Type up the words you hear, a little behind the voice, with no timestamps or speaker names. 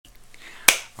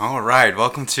All right,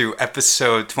 welcome to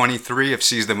episode 23 of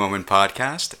Seize the Moment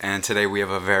podcast. And today we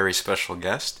have a very special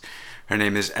guest. Her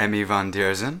name is Emmy van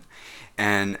Deerzen.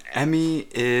 And Emmy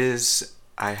is,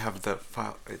 I have the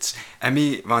file, it's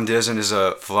Emmy van Deerzen is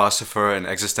a philosopher and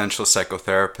existential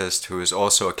psychotherapist who is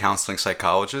also a counseling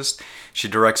psychologist. She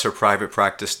directs her private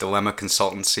practice Dilemma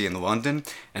Consultancy in London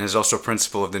and is also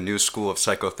principal of the New School of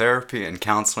Psychotherapy and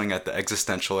Counseling at the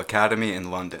Existential Academy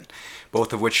in London,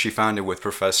 both of which she founded with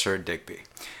Professor Digby.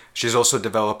 She's also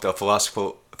developed a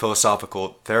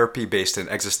philosophical therapy based in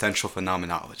existential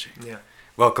phenomenology. Yeah.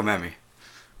 Welcome, Emmy.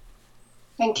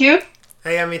 Thank you.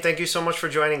 Hey, Emmy, thank you so much for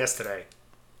joining us today.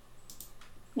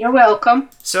 You're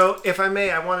welcome. So, if I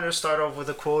may, I wanted to start off with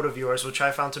a quote of yours, which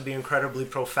I found to be incredibly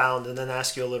profound, and then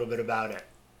ask you a little bit about it.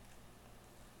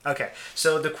 Okay,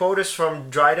 so the quote is from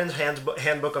Dryden's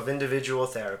Handbook of Individual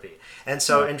Therapy. And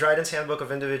so in Dryden's Handbook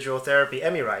of Individual Therapy,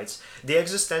 Emmy writes, the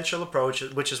existential approach,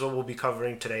 which is what we'll be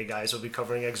covering today, guys, we'll be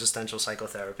covering existential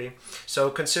psychotherapy,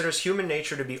 so considers human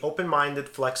nature to be open-minded,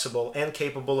 flexible, and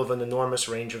capable of an enormous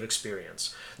range of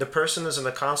experience. The person is in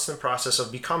a constant process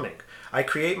of becoming. I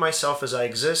create myself as I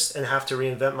exist and have to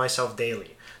reinvent myself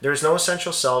daily. There is no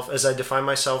essential self as I define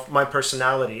myself, my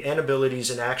personality, and abilities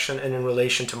in action and in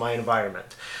relation to my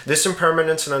environment. This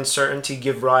impermanence and uncertainty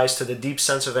give rise to the deep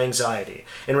sense of anxiety,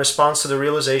 in response to the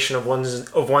realization of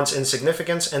one's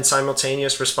insignificance and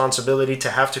simultaneous responsibility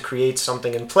to have to create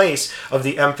something in place of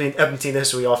the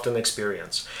emptiness we often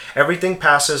experience. Everything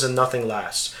passes and nothing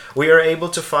lasts. We are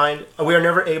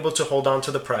never able to hold on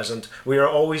to the present. We are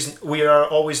always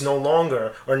no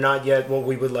longer or not yet what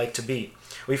we would like to be.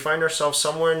 We find ourselves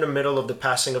somewhere in the middle of the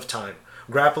passing of time,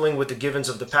 grappling with the givens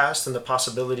of the past and the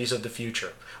possibilities of the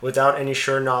future, without any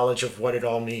sure knowledge of what it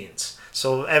all means.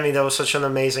 So, Emmy, that was such an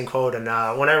amazing quote, and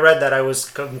when I read that, I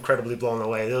was incredibly blown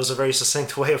away. It was a very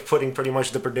succinct way of putting pretty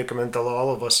much the predicament that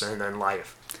all of us are in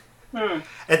life.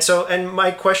 And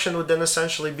my question would then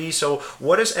essentially be, so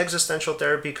what does existential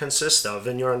therapy consist of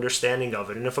in your understanding of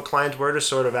it? And if a client were to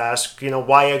sort of ask,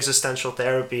 why existential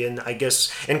therapy, and I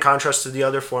guess in contrast to the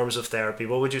other forms of therapy,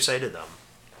 what would you say to them?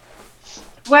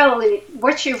 Well,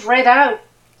 what you've read out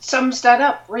sums that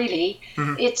up, really.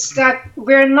 Mm-hmm. It's that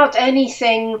we're not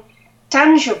anything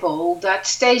tangible that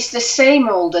stays the same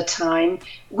all the time.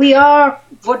 We are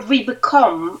what we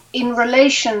become in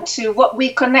relation to what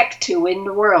we connect to in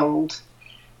the world.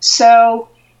 So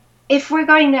if we're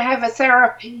going to have a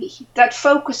therapy that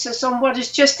focuses on what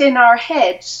is just in our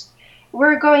heads,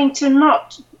 we're going to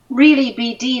not really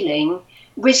be dealing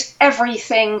with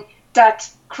everything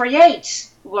that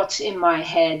creates what's in my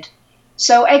head.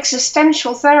 So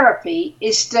existential therapy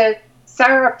is the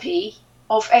therapy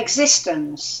of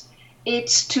existence.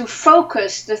 It's to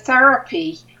focus the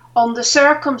therapy on the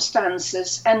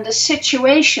circumstances and the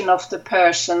situation of the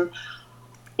person.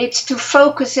 It's to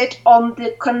focus it on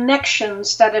the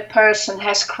connections that a person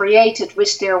has created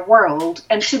with their world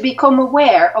and to become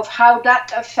aware of how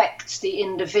that affects the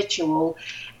individual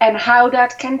and how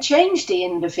that can change the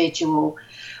individual.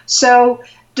 So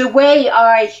the way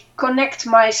I connect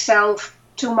myself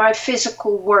to my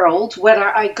physical world,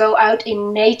 whether I go out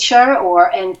in nature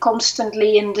and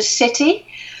constantly in the city,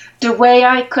 the way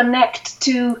I connect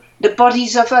to the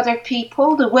bodies of other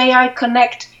people, the way I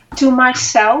connect to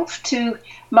myself, to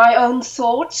my own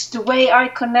thoughts, the way I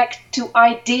connect to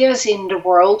ideas in the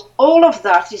world, all of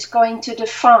that is going to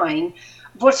define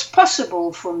what's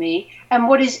possible for me and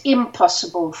what is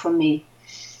impossible for me.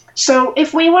 So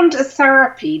if we want a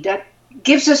therapy that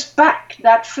gives us back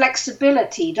that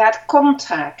flexibility, that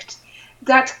contact,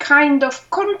 that kind of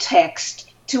context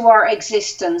to our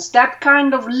existence, that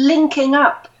kind of linking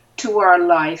up to our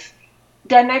life,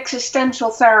 then existential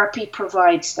therapy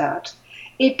provides that.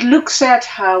 It looks at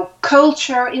how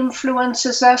culture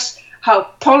influences us, how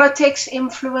politics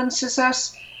influences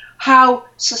us, how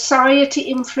society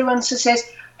influences us,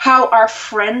 how our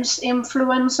friends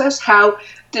influence us, how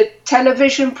the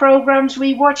television programs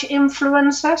we watch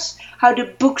influence us, how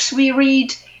the books we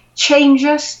read change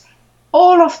us.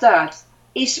 All of that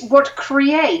is what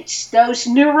creates those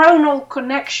neuronal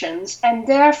connections and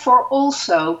therefore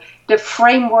also the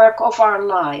framework of our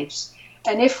lives.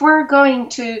 And if we're going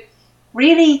to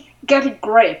really get a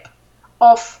grip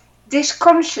of this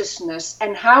consciousness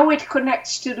and how it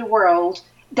connects to the world,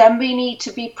 then we need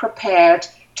to be prepared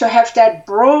to have that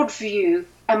broad view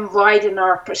and widen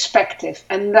our perspective.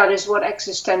 And that is what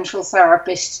existential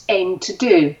therapists aim to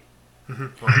do.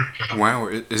 Wow.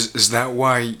 Is that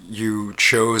why you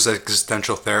chose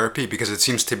existential therapy? Because it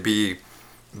seems to be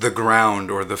the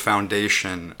ground or the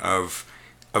foundation of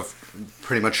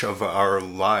pretty much of our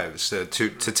lives to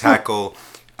tackle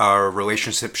our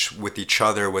relationships with each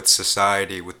other, with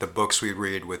society, with the books we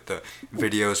read, with the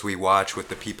videos we watch, with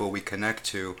the people we connect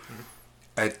to.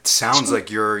 It sounds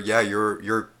like you're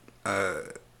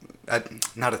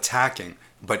not attacking,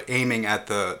 but aiming at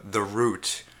the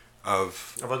root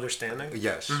of understanding.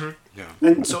 Yes. Mm-hmm. Yeah.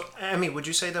 And so, Emmy, would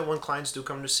you say that when clients do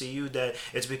come to see you, that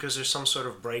it's because there's some sort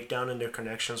of breakdown in their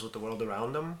connections with the world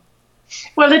around them?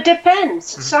 Well, it depends.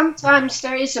 Sometimes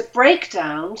there is a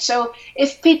breakdown. So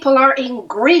if people are in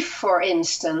grief, for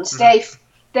instance,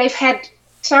 they've had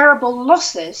terrible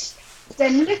losses,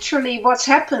 then literally what's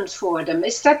happened for them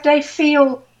is that they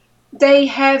feel they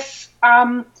have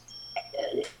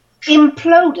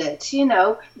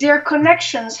imploded, their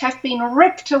connections have been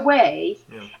ripped away,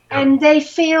 and they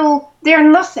feel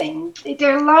they're nothing.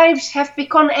 Their lives have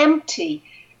become empty.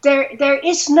 There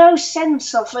is no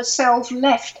sense of a self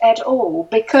left at all,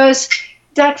 because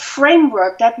that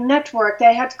framework, that network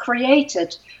they had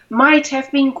created might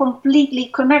have been completely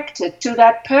connected to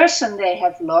that person they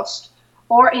have lost,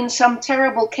 or in some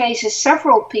terrible cases,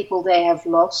 several people they have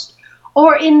lost,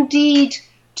 or indeed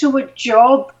to a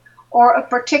job or a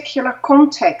particular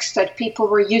context that people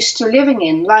were used to living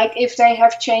in, like if they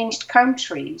have changed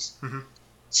countries.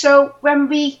 So when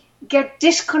we get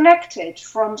disconnected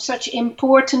from such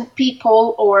important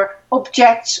people or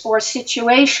objects or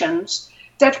situations,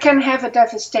 that can have a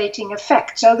devastating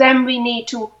effect. So then we need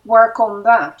to work on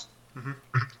that.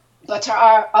 But there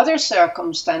are other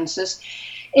circumstances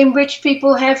in which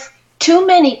people have too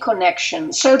many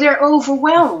connections, so they're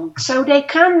overwhelmed, so they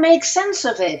can't make sense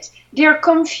of it. They're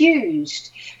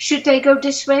confused. Should they go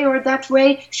this way or that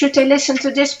way? Should they listen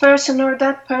to this person or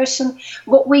that person?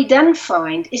 What we then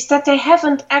find is that they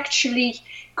haven't actually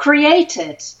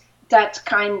created that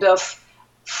kind of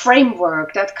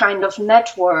framework, that kind of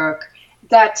network,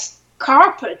 that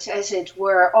carpet, as it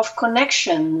were, of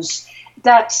connections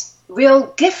that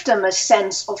will give them a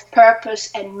sense of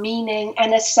purpose and meaning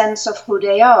and a sense of who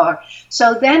they are.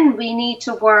 So then we need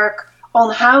to work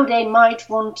on how they might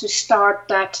want to start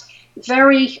that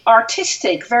very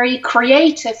artistic, very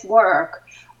creative work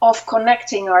of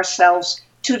connecting ourselves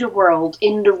to the world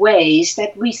in the ways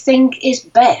that we think is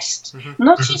best.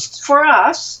 Not just for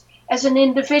us as an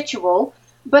individual,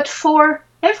 but for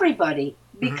everybody.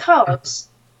 Because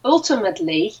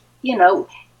ultimately,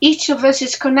 each of us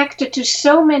is connected to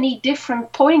so many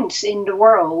different points in the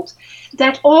world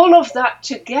that all of that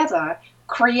together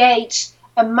creates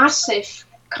a massive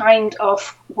kind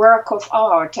of work of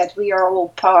art that we are all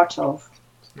part of.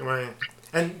 Right.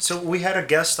 And so we had a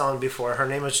guest on before. Her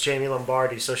name was Jamie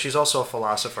Lombardi, so she's also a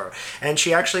philosopher. And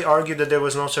she actually argued that there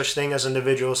was no such thing as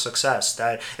individual success,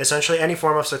 that essentially any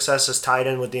form of success is tied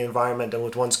in with the environment and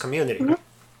with one's community.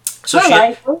 So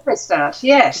I agree with that.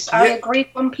 Yes, I agree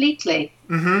completely.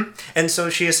 And so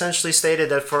she essentially stated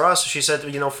that for us, she said,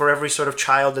 for every sort of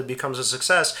child that becomes a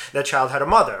success, that child had a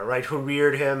mother, right, who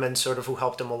reared him and sort of who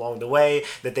helped him along the way,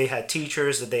 that they had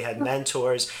teachers, that they had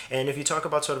mentors. And if you talk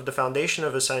about sort of the foundation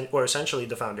of, or essentially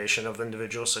the foundation of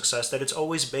individual success, that it's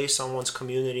always based on one's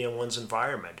community and one's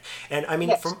environment. And I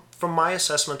mean, from my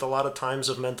assessment, a lot of times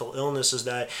of mental illness is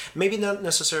that maybe not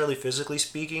necessarily physically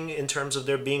speaking in terms of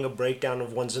there being a breakdown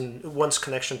of one's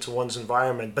connection to one's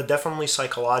environment, but definitely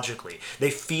psychologically. They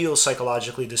feel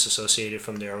psychologically disassociated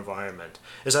from their environment.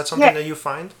 Is that something that you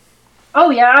find?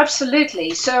 Oh, yeah,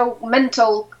 absolutely. So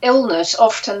mental illness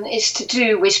often is to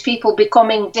do with people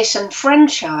becoming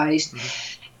disenfranchised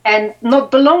and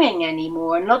not belonging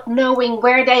anymore, not knowing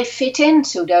where they fit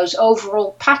into those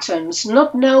overall patterns,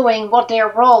 not knowing what their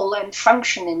role and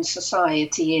function in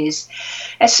society is.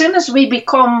 As soon as we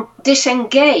become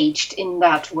disengaged in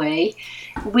that way,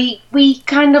 we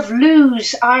kind of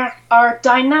lose our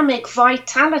dynamic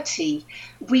vitality.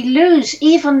 We lose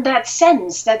even that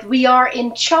sense that we are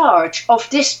in charge of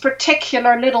this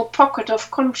particular little pocket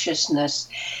of consciousness.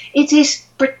 It is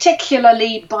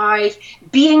particularly by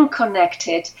being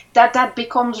connected that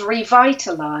becomes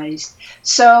revitalized.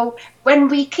 So when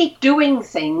we keep doing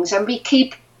things and we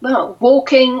keep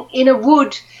walking in a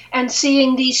wood and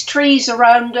seeing these trees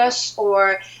around us,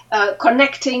 or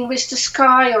connecting with the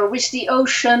sky or with the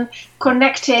ocean,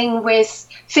 connecting with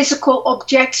physical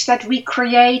objects that we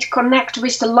create, connect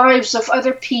with the lives of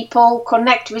other people,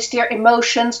 connect with their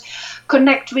emotions,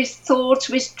 connect with thoughts,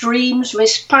 with dreams,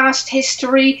 with past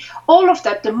history, all of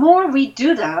that. The more we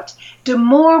do that, the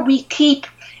more we keep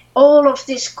all of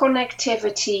this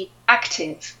connectivity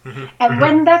active. And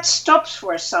when that stops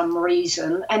for some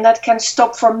reason, and that can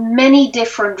stop for many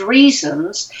different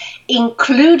reasons,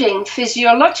 including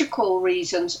physiological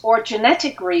reasons or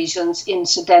genetic reasons,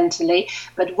 incidentally,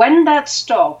 but when that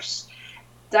stops,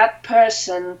 that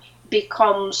person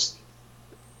becomes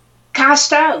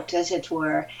cast out, as it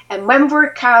were. And when we're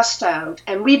cast out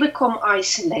and we become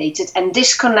isolated and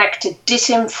disconnected,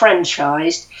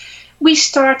 disenfranchised, we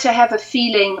start to have a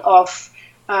feeling of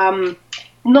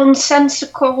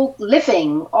nonsensical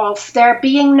living, of there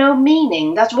being no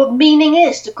meaning. That's what meaning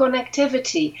is, the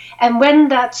connectivity. And when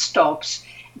that stops,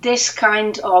 this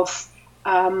kind of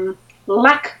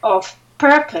lack of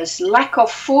purpose, lack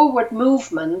of forward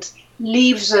movement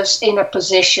leaves us in a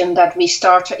position that we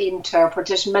start to interpret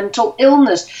as mental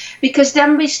illness, because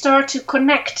then we start to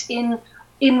connect in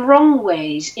wrong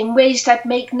ways, in ways that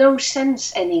make no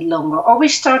sense any longer, or we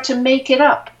start to make it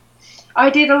up. I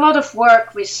did a lot of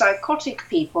work with psychotic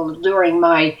people during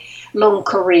my long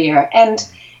career, and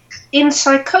in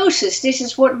psychosis, this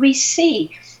is what we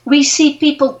see. We see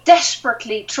people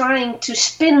desperately trying to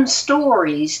spin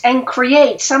stories and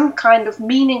create some kind of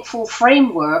meaningful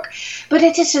framework, but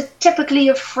it is typically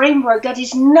a framework that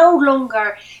is no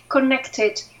longer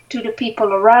connected to the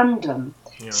people around them.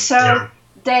 Yeah. So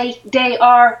they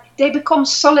become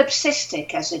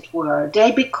solipsistic, as it were.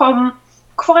 They become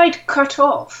quite cut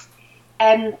off.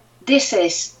 And this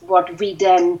is what we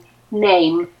then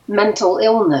name mental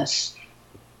illness.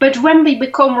 But when we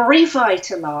become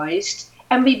revitalized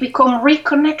and we become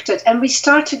reconnected and we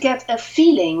start to get a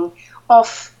feeling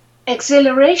of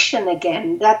exhilaration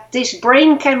again, that this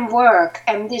brain can work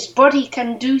and this body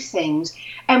can do things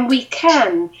and we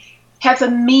can have a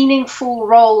meaningful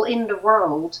role in the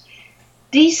world,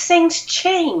 these things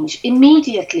change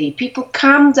immediately. People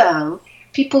calm down.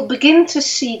 People begin to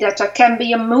see that there can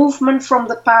be a movement from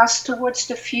the past towards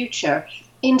the future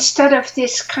instead of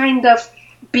this kind of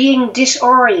being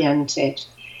disoriented.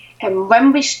 And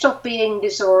when we stop being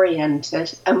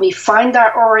disoriented and we find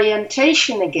our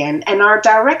orientation again and our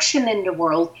direction in the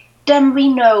world, then we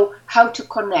know how to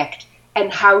connect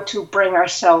and how to bring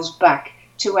ourselves back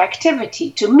to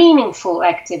activity, to meaningful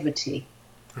activity.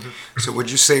 So would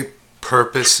you say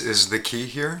purpose is the key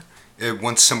here?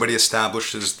 Once somebody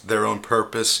establishes their own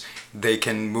purpose, they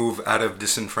can move out of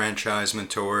disenfranchisement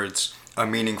towards a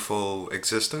meaningful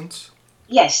existence?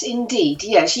 Yes, indeed.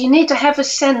 Yes, you need to have a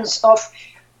sense of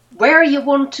where you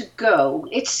want to go.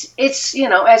 It's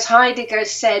as Heidegger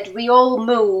said, we all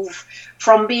move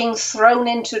from being thrown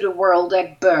into the world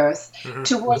at birth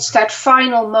towards that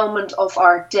final moment of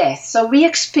our death. So we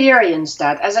experience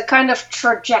that as a kind of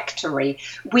trajectory.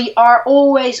 We are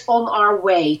always on our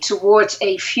way towards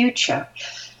a future.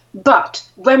 But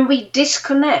when we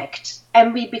disconnect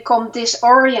and we become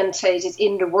disorientated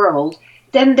in the world,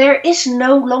 then there is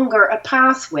no longer a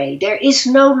pathway, there is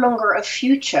no longer a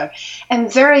future. And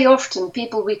very often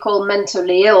people we call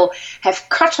mentally ill have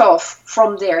cut off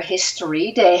from their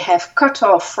history, they have cut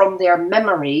off from their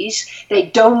memories, they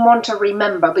don't want to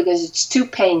remember because it's too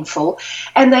painful,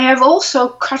 and they have also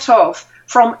cut off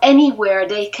from anywhere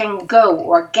they can go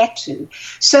or get to.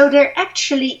 So they're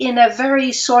actually in a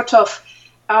very sort of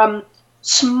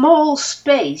small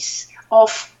space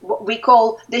of what we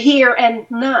call the here and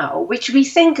now, which we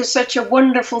think is such a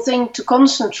wonderful thing to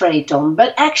concentrate on.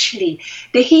 But actually,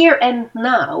 the here and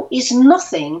now is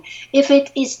nothing if it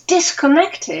is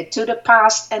disconnected to the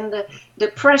past and the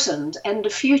present and the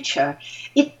future.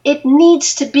 It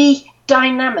needs to be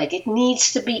dynamic. It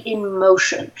needs to be in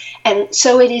motion. And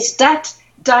so it is that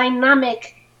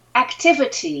dynamic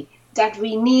activity that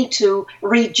we need to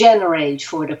regenerate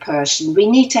for the person. We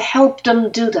need to help them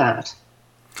do that.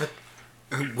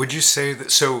 Would you say that,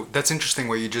 so that's interesting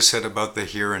what you just said about the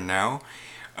here and now.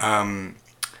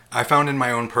 I found in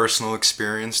my own personal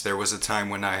experience, there was a time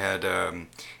when I had,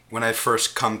 when I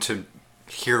first come to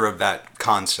hear of that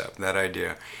concept, that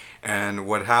idea. And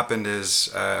what happened is,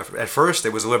 at first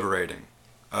it was liberating.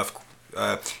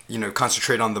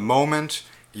 Concentrate on the moment.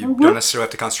 You don't necessarily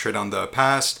have to concentrate on the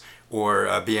past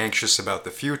or be anxious about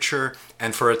the future.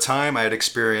 And for a time I had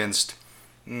experienced,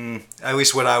 at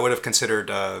least what I would have considered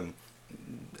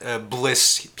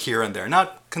bliss here and there,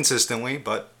 not consistently,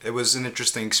 but it was an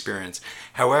interesting experience.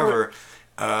 However,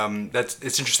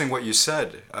 it's interesting what you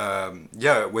said.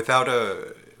 Without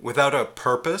a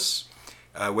purpose,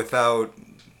 without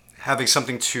having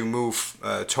something to move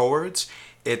towards,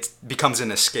 it becomes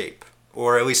an escape,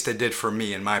 or at least it did for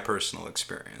me in my personal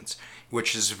experience,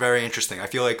 which is very interesting. I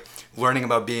feel like learning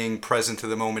about being present to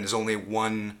the moment is only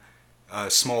one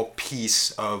small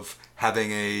piece of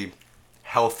having a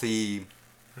healthy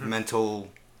mental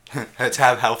to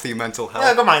have healthy mental health.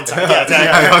 Yeah, good mindset.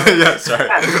 Yeah, sorry.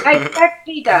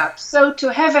 Exactly that. So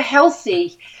to have a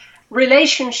healthy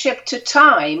relationship to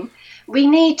time, we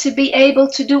need to be able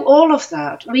to do all of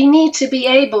that. We need to be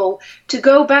able to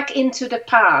go back into the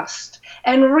past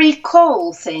and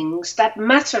recall things that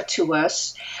matter to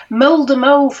us, mull them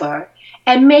over,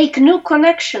 and make new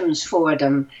connections for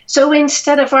them. So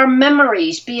instead of our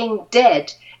memories being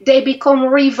dead, they become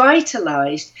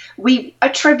revitalized. We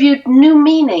attribute new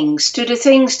meanings to the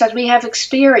things that we have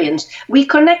experienced. We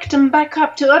connect them back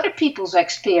up to other people's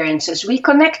experiences. We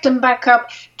connect them back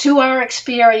up to our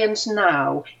experience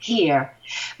now, here.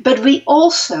 But we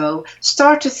also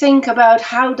start to think about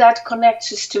how that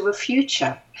connects us to a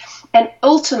future. And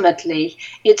ultimately,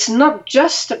 it's not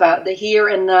just about the here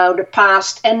and now, the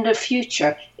past and the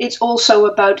future. It's also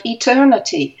about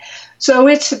eternity. So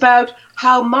it's about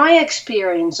how my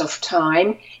experience of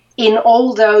time in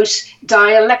all those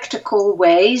dialectical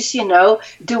ways,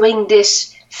 doing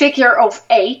this figure of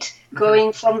 8,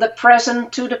 going from the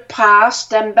present to the past,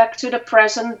 then back to the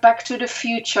present, back to the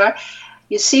future.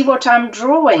 You see what I'm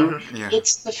drawing? Yeah.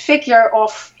 It's the figure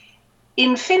of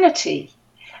infinity.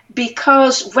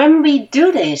 Because when we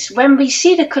do this, when we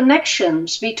see the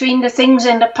connections between the things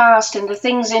in the past and the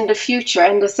things in the future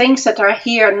and the things that are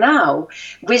here now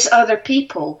with other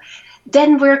people,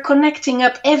 then we're connecting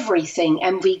up everything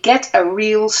and we get a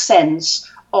real sense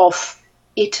of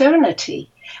eternity.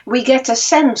 We get a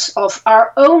sense of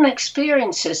our own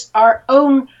experiences, our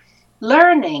own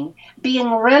learning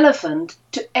being relevant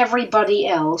to everybody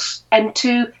else and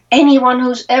to anyone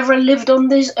who's ever lived on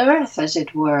this earth, as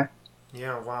it were.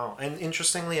 Yeah, wow. And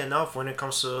interestingly enough, when it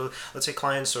comes to, let's say,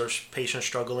 clients or patients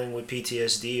struggling with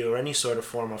PTSD or any sort of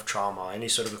form of trauma, any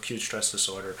sort of acute stress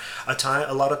disorder,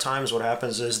 a lot of times what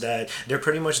happens is that they're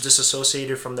pretty much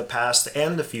disassociated from the past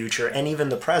and the future and even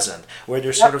the present, where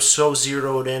they're sort of so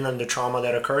zeroed in on the trauma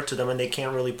that occurred to them and they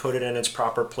can't really put it in its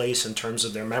proper place in terms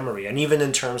of their memory and even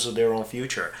in terms of their own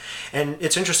future. And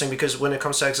it's interesting because when it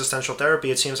comes to existential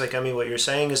therapy, it seems like, Emmy, what you're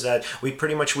saying is that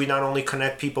we not only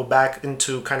connect people back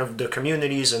into kind of the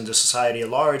communities and the society at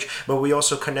large, but we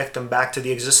also connect them back to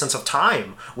the existence of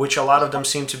time, which a lot of them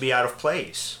seem to be out of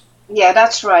place. Yeah,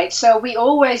 that's right. So we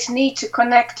always need to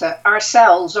connect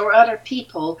ourselves or other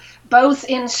people, both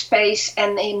in space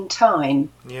and in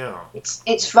time. Yeah.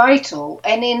 It's vital.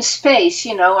 And in space,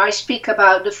 I speak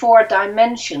about the 4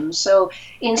 dimensions. So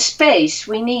in space,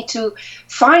 we need to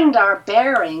find our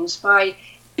bearings by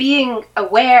being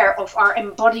aware of our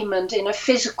embodiment in a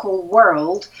physical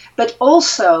world, but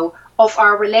also of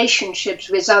our relationships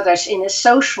with others in a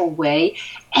social way,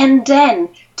 and then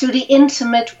to the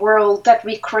intimate world that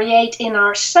we create in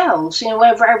ourselves,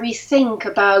 where we think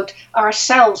about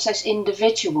ourselves as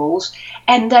individuals,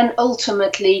 and then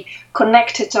ultimately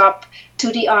connect it up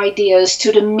to the ideas,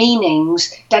 to the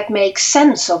meanings that make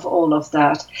sense of all of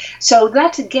that. So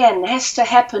that again has to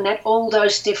happen at all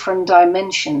those different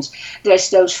dimensions.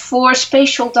 There's those 4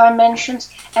 spatial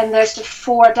dimensions and there's the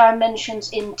 4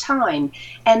 dimensions in time,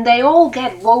 and they all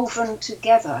get woven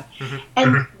together.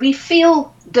 And we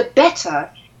feel the better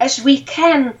as we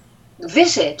can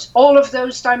visit all of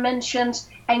those dimensions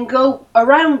and go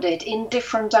around it in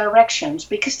different directions,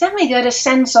 because then we get a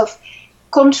sense of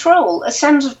control, a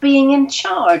sense of being in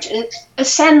charge, a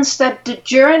sense that the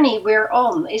journey we're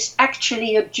on is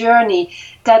actually a journey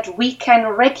that we can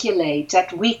regulate,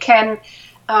 that we can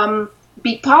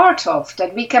be part of,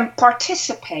 that we can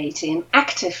participate in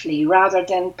actively rather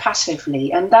than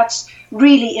passively. And that's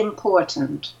really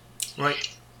important.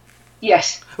 Right.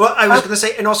 Yes. Well, I was going to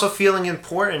say, and also feeling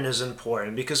important is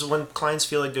important, because when clients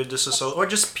feel like they're disassociated, or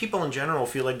just people in general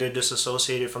feel like they're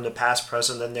disassociated from the past,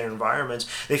 present, and their environments,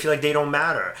 they feel like they don't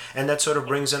matter, and that sort of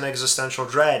brings in existential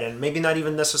dread, and maybe not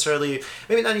even necessarily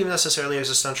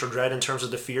existential dread in terms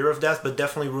of the fear of death, but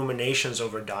definitely ruminations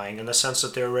over dying, in the sense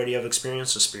that they already have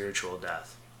experienced a spiritual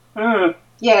death.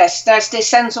 Yes, there's this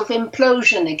sense of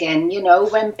implosion again,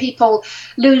 when people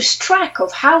lose track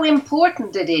of how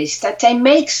important it is that they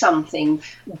make something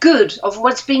good of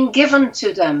what's been given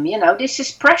to them. This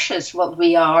is precious, what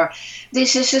we are.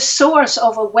 This is a source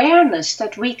of awareness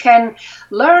that we can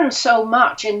learn so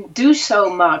much and do so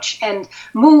much and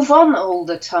move on all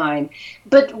the time.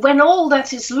 But when all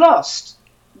that is lost,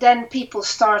 then people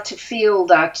start to feel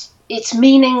that it's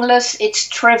meaningless, it's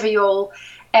trivial,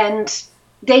 and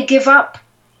they give up.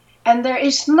 And there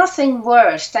is nothing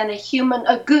worse than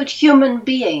a good human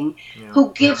being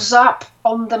who gives up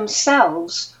on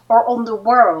themselves or on the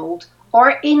world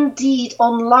or indeed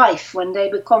on life when they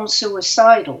become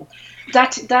suicidal.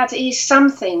 That is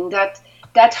something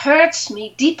that hurts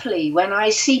me deeply when I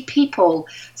see people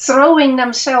throwing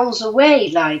themselves away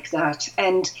like that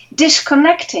and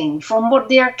disconnecting from what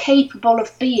they're capable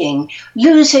of being,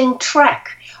 losing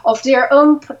track of their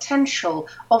own potential,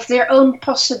 of their own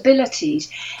possibilities,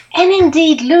 and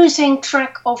indeed losing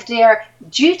track of their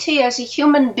duty as a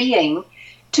human being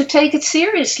to take it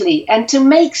seriously and to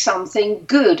make something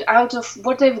good out of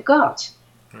what they've got.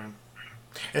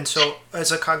 And so,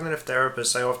 as a cognitive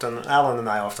therapist, Alan and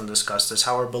I often discuss this,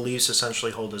 how our beliefs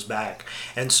essentially hold us back.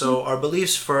 And so, our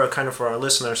beliefs for our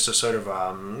listeners to sort of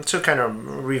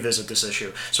revisit this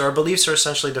issue. So, our beliefs are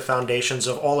essentially the foundations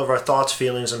of all of our thoughts,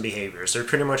 feelings, and behaviors. They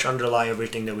pretty much underlie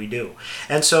everything that we do.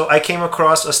 And so, I came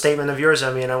across a statement of yours,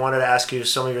 Emmy, and I wanted to ask you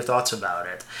some of your thoughts about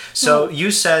it. So,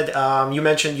 you said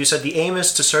the aim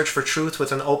is to search for truth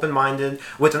with an open mind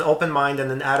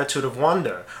and an attitude of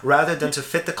wonder, rather than to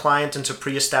fit the client into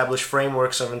pre-established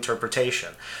frameworks of interpretation.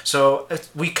 So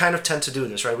we kind of tend to do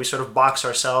this, right? We sort of box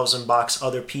ourselves and box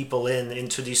other people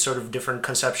into these sort of different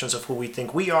conceptions of who we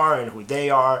think we are and who they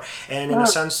are, and in a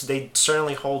sense, they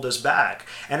certainly hold us back.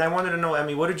 And I wanted to know,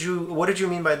 Emmy, what did you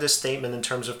mean by this statement in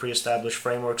terms of pre-established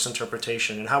frameworks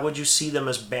interpretation, and how would you see them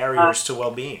as barriers to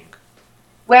well-being?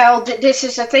 Well, this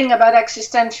is a thing about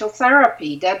existential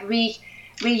therapy, that we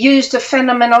use the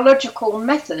phenomenological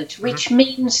method, which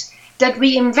means that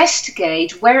we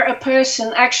investigate where a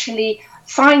person actually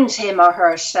finds him or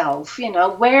herself,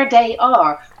 where they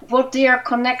are, what their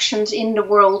connections in the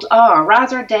world are,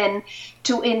 rather than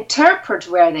to interpret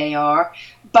where they are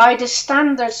by the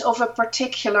standards of a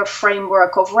particular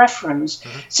framework of reference.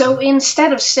 So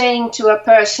instead of saying to a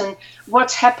person,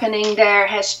 what's happening there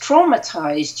has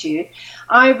traumatized you,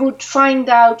 I would find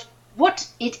out what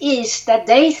it is that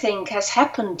they think has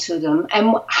happened to them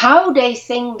and how they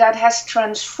think that has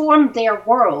transformed their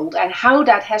world and how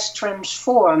that has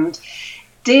transformed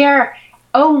their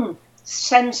own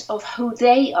sense of who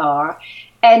they are,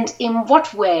 and in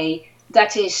what way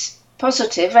that is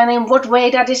positive and in what way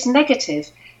that is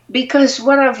negative. Because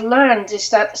what I've learned is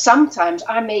that sometimes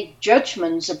I make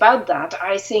judgments about that.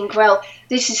 I think, well,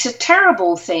 this is a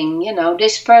terrible thing.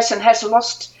 This person has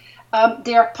lost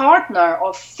their partner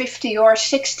of 50 or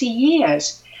 60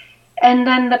 years. And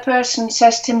then the person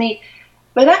says to me,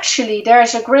 but actually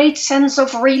there's a great sense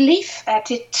of relief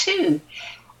at it too.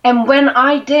 And when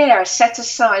I dare set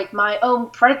aside my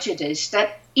own prejudice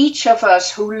that each of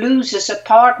us who loses a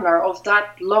partner of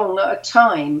that long a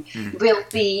time will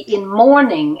be in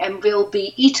mourning and will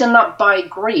be eaten up by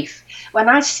grief, when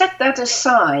I set that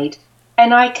aside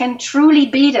and I can truly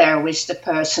be there with the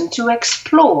person to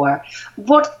explore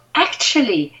what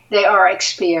actually they are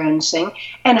experiencing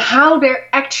and how they're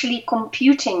actually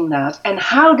computing that and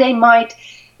how they might,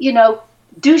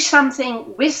 do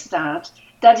something with that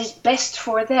is best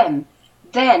for them,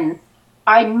 then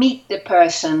I meet the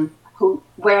person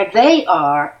where they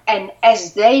are and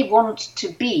as they want to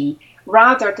be,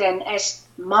 rather than as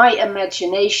my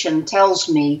imagination tells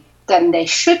me that they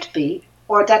should be,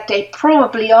 or that they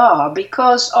probably are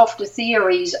because of the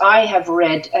theories I have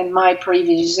read and my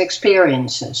previous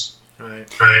experiences. Right.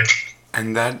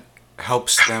 And that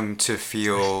helps them to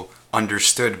feel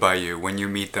understood by you when you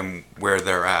meet them where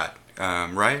they're at,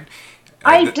 right?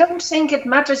 I don't think it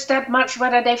matters that much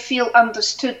whether they feel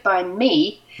understood by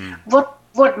me.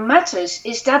 What matters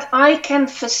is that I can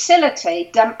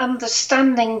facilitate them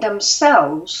understanding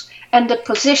themselves and the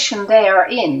position they are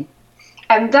in.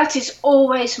 And that is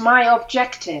always my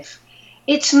objective.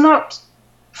 It's not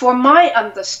for my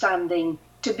understanding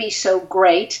to be so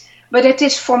great, but it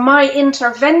is for my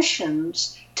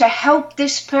interventions to help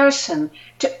this person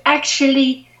to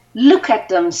actually look at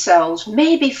themselves,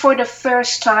 maybe for the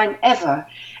first time ever,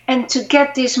 and to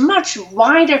get this much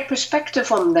wider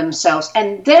perspective on themselves,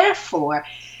 and therefore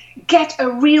get a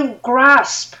real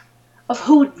grasp of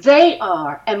who they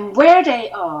are and where they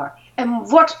are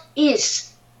and what is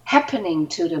happening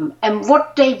to them and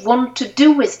what they want to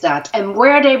do with that and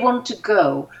where they want to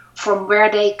go from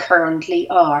where they currently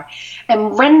are.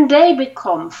 And when they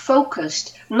become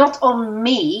focused not on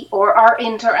me or our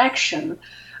interaction,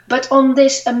 but on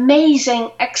this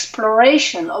amazing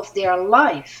exploration of their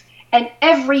life and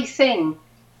everything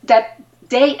that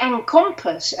they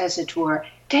encompass, as it were,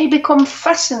 they become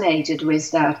fascinated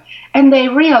with that. And they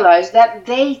realize that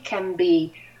they can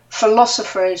be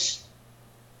philosophers,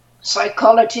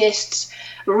 psychologists,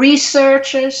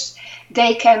 researchers.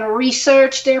 They can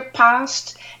research their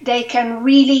past. They can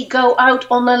really go out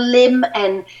on a limb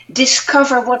and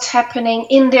discover what's happening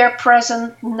in their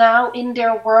present now, in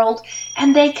their world.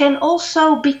 And they can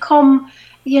also become,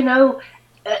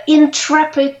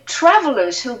 intrepid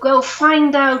travelers who go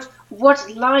find out what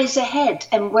lies ahead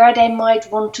and where they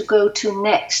might want to go to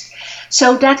next.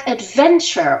 So that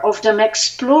adventure of them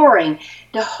exploring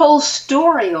the whole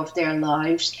story of their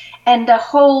lives and the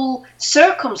whole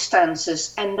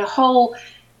circumstances and the whole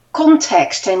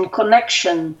context and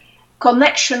connective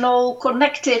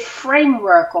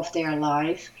framework of their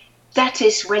life, that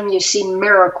is when you see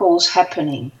miracles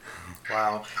happening.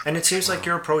 Wow. And it seems like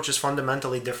your approach is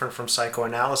fundamentally different from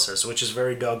psychoanalysis, which is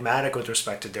very dogmatic with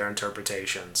respect to their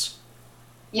interpretations.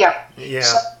 Yeah. Yeah.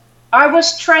 So I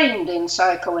was trained in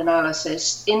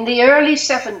psychoanalysis in the early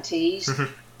 70s.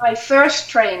 My first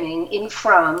training in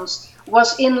France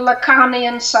was in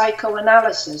Lacanian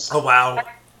psychoanalysis. Oh, wow.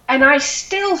 And I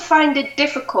still find it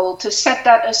difficult to set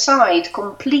that aside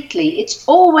completely. It's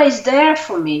always there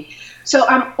for me. So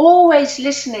I'm always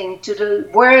listening to the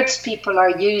words people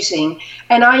are using,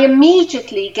 and I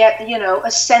immediately get,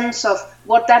 a sense of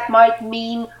what that might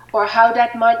mean, or how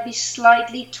that might be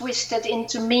slightly twisted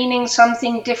into meaning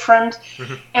something different.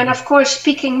 And of course,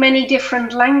 speaking many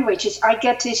different languages, I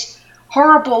get this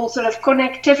horrible sort of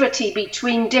connectivity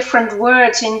between different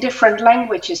words in different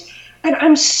languages. And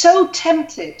I'm so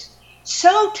tempted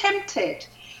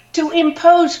to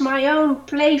impose my own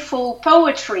playful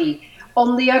poetry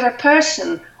on the other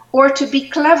person, or to be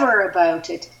clever about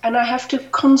it. And I have to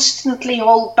constantly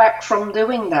hold back from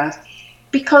doing that,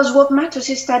 because what matters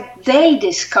is that they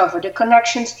discover the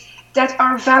connections that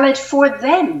are valid for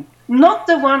them, not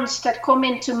the ones that come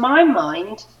into my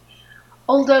mind,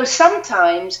 although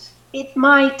sometimes it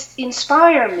might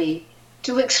inspire me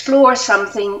to explore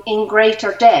something in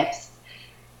greater depth.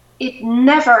 It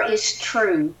never is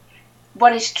true.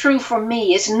 What is true for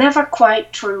me is never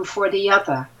quite true for the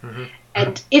other.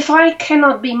 And if I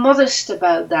cannot be modest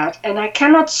about that, and I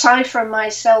cannot cipher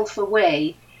myself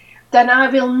away, then I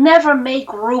will never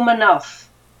make room enough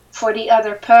for the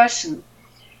other person.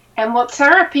 And what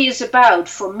therapy is about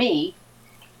for me,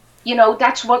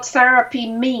 that's what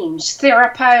therapy means.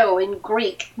 Therapeo in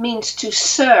Greek means to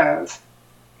serve.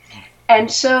 And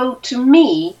so to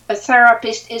me, a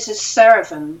therapist is a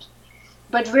servant.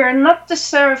 But we're not the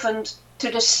servant to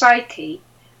the psyche,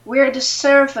 we're the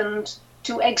servant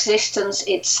to existence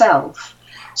itself.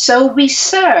 So we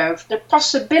serve the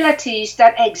possibilities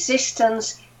that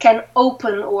existence can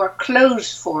open or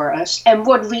close for us. And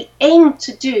what we aim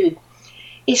to do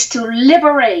is to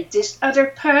liberate this other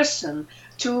person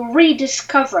to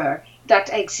rediscover that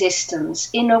existence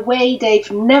in a way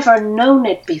they've never known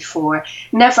it before,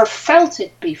 never felt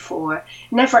it before,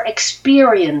 never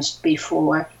experienced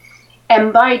before.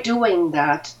 And by doing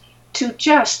that, to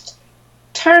just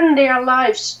turn their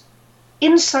lives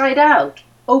inside out,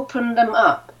 open them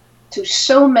up to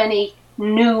so many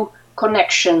new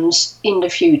connections in the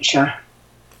future.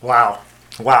 Wow.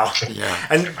 Yeah.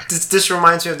 And this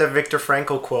reminds me of that Viktor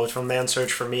Frankl quote from Man's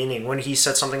Search for Meaning, when he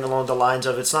said something along the lines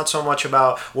of, it's not so much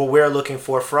about what we're looking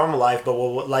for from life, but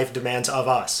what life demands of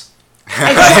us.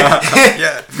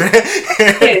 Yeah.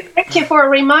 Thank you for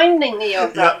reminding me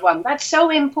of that one. That's so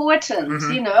important.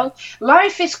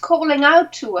 Life is calling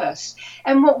out to us,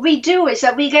 and what we do is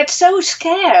that we get so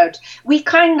scared, we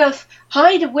kind of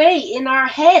hide away in our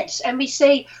heads, and we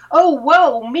say, oh,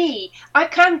 whoa, me, I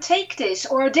can't take this,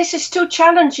 or this is too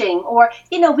challenging, or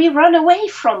we run away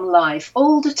from life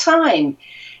all the time.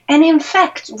 And in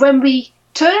fact, when we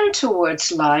turn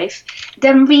towards life,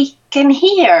 then we can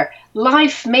hear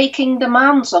life making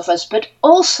demands of us, but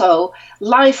also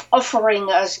life offering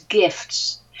us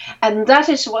gifts. And that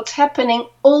is what's happening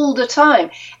all the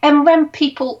time. And when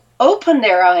people open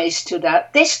their eyes to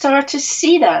that, they start to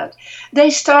see that. They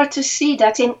start to see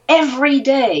that in every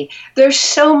day there's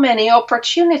so many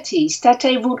opportunities that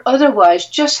they would otherwise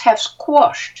just have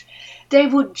squashed. They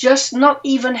would just not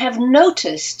even have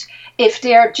noticed if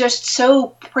they're just so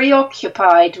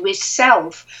preoccupied with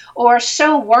self or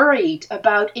so worried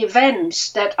about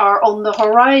events that are on the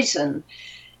horizon.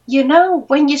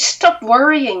 When you stop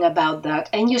worrying about that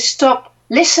and you stop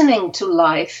listening to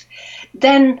life,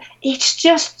 then it's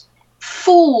just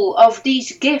full of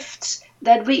these gifts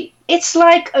that it's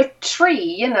like a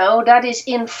tree, that is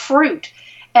in fruit.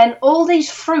 And all these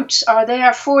fruits are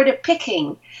there for the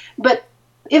picking. But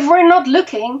if we're not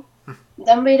looking,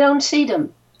 then we don't see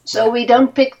them. So we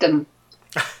don't pick them.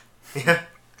 Yeah.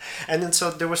 And then so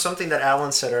there was something that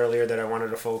Alan said earlier that I wanted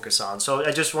to focus on. So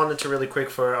I just wanted to really quick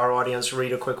for our audience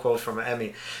read a quick quote from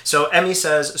Emmy. So Emmy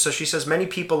she says, many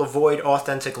people avoid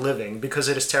authentic living because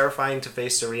it is terrifying to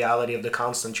face the reality of the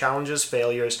constant challenges,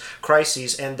 failures,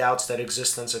 crises, and doubts that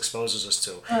existence exposes us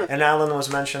to. And Alan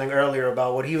was mentioning earlier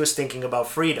about what he was thinking about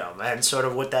freedom and sort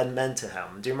of what that meant to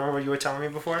him. Do you remember what you were telling me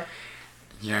before?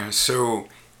 Yeah, so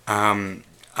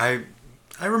I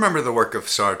remember the work of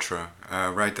Sartre,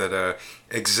 right? That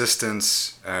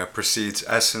existence precedes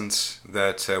essence,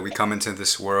 that we come into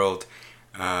this world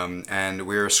and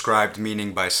we're ascribed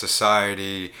meaning by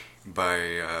society, by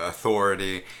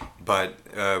authority, but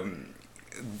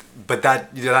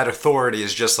that authority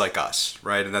is just like us,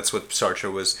 right? And that's what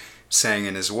Sartre was saying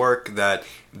in his work, that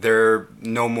they're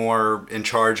no more in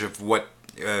charge of what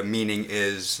meaning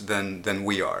is than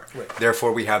we are. Right.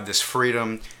 Therefore, we have this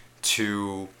freedom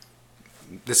to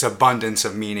this abundance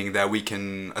of meaning that we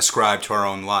can ascribe to our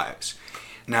own lives.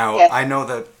 Now, Yes. I know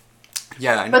that,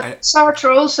 yeah. But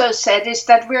Sartre also said is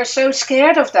that we're so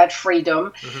scared of that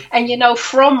freedom. And, you know,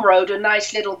 Fromm wrote a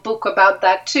nice little book about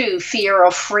that too, Fear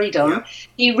of Freedom. Yeah.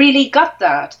 He really got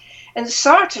that. And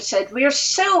Sartre said we're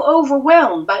so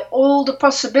overwhelmed by all the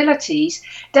possibilities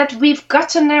that we've got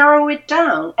to narrow it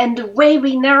down. And the way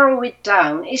we narrow it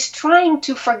down is trying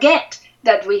to forget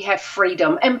that we have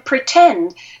freedom and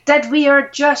pretend that we are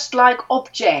just like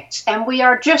objects and we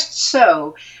are just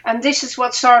so. And this is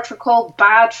what Sartre called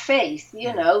bad faith.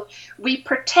 You know, we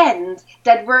pretend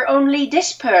that we're only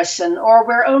this person, or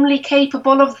we're only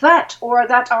capable of that, or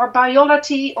that our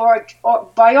biology or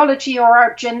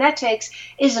our genetics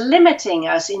is limiting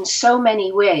us in so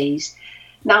many ways.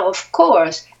 Now, of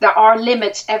course, there are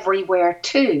limits everywhere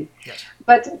too. Yes.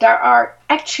 But there are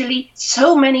actually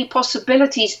so many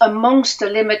possibilities amongst the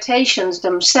limitations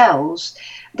themselves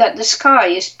that the sky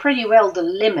is pretty well the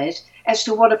limit as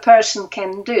to what a person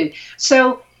can do.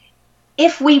 So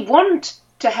if we want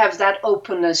to have that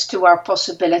openness to our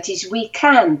possibilities, we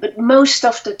can, but most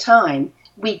of the time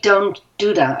we don't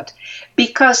do that.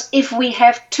 Because if we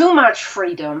have too much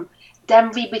freedom,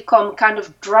 then we become kind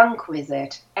of drunk with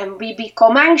it and we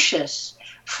become anxious.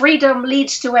 Freedom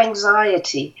leads to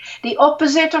anxiety. The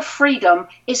opposite of freedom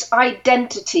is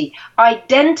identity.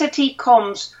 Identity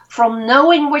comes from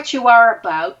knowing what you are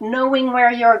about, knowing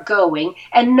where you're going,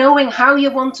 and knowing how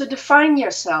you want to define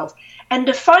yourself. And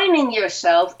defining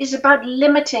yourself is about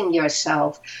limiting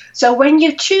yourself. So when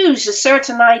you choose a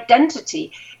certain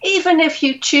identity, even if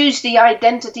you choose the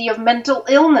identity of mental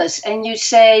illness and you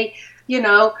say, you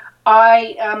know,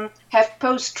 I have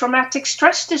post-traumatic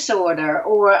stress disorder,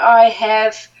 or I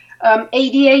have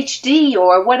ADHD,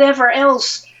 or whatever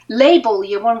else label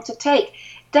you want to take.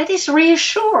 That is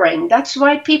reassuring. That's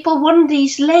why people want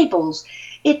these labels.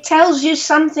 It tells you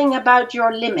something about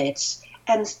your limits,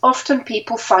 and often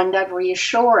people find that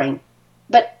reassuring.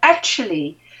 But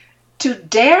actually, to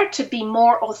dare to be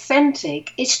more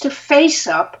authentic is to face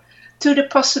up to the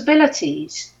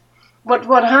possibilities. What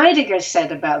Heidegger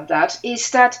said about that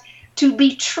is that to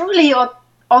be truly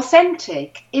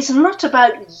authentic is not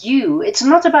about you. It's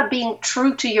not about being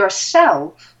true to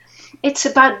yourself. It's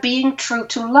about being true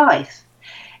to life.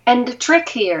 And the trick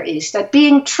here is that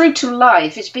being true to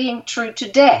life is being true to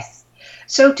death.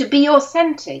 So to be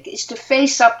authentic is to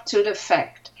face up to the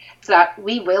fact that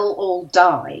we will all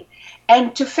die.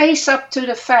 And to face up to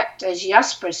the fact, as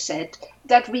Jasper said,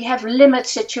 that we have limit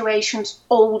situations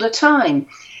all the time.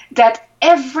 That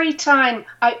every time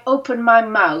I open my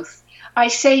mouth, I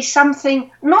say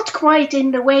something not quite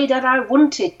in the way that I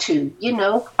want it to. You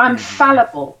know, I'm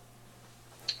fallible.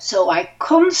 So I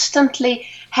constantly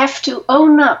have to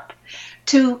own up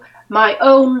to my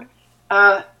own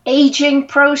aging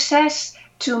process,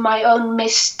 to my own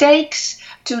mistakes,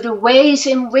 to the ways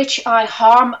in which I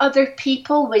harm other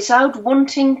people without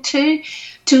wanting to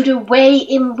the way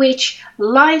in which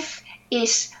life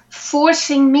is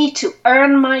forcing me to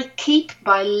earn my keep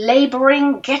by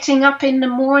laboring, getting up in the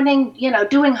morning, you know,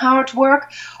 doing hard work.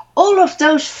 All of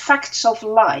those facts of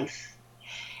life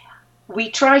we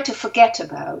try to forget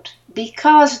about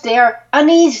because they're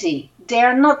uneasy.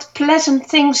 They're not pleasant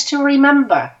things to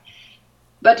remember.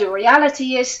 But the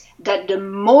reality is that the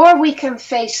more we can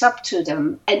face up to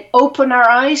them and open our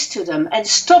eyes to them and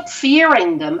stop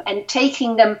fearing them and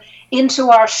taking them into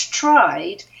our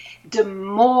stride, the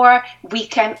more we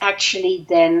can actually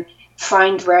then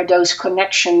find where those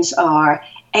connections are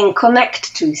and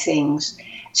connect to things.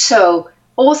 So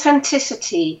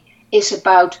authenticity is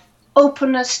about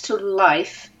openness to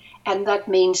life, and that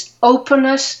means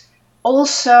openness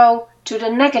also to the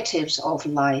negatives of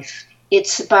life.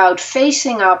 It's about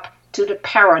facing up to the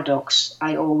paradox,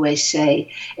 I always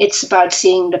say. It's about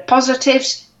seeing the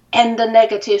positives and the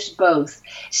negatives both,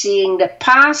 seeing the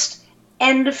past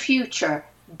and the future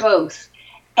both,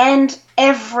 and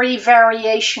every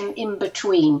variation in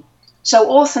between. So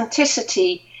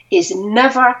authenticity is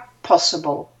never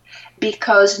possible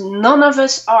because none of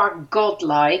us are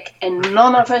godlike and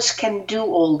none of us can do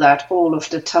all that all of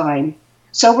the time.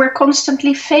 So we're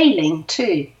constantly failing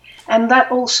too. And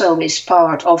that also is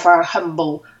part of our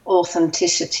humble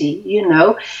authenticity, you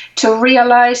know, to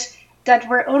realize that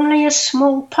we're only a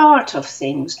small part of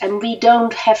things and we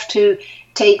don't have to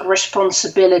take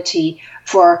responsibility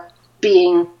for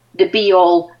being the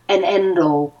be-all and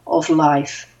end-all of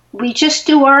life. We just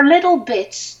do our little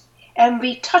bits and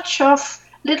we touch off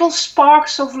little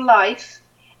sparks of life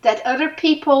that other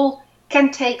people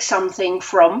can take something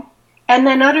from, and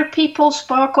then other people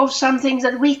spark off something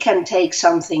that we can take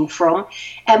something from.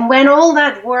 And when all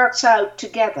that works out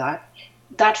together,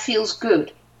 that feels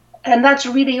good. And that's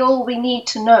really all we need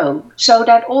to know. So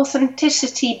that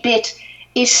authenticity bit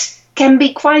can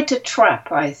be quite a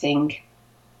trap, I think.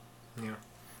 Yeah.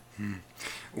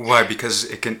 Why? Because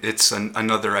it's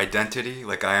another identity.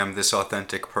 Like, I am this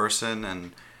authentic person,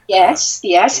 and yes,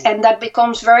 and that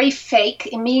becomes very fake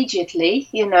immediately.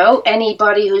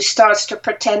 Anybody who starts to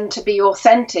pretend to be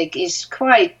authentic is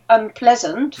quite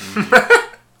unpleasant,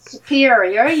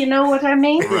 superior. You know what I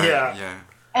mean? Right, Yeah.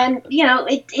 And,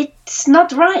 it's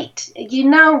not right.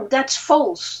 That's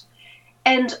false.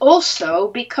 And also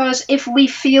because if we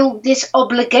feel this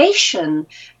obligation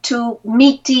to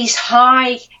meet these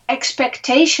high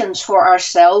expectations for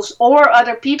ourselves or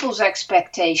other people's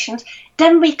expectations,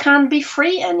 then we can't be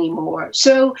free anymore.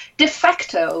 So de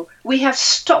facto, we have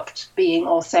stopped being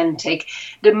authentic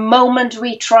the moment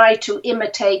we try to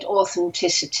imitate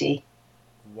authenticity.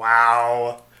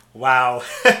 Wow.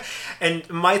 And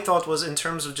my thought was, in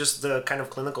terms of just the kind of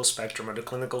clinical spectrum or the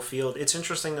clinical field, it's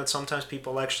interesting that sometimes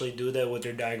people actually do that with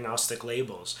their diagnostic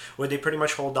labels, where they pretty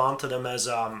much hold on to them as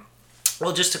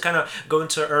well, just to kind of go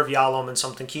into Irv Yalom, and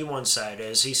something he once said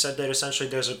is, he said that essentially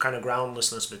there's a kind of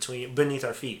groundlessness beneath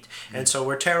our feet. And so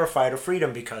we're terrified of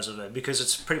freedom because of it, because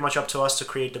it's pretty much up to us to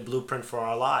create the blueprint for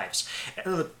our lives.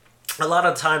 And a lot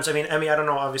of times, I mean, Emmy, I don't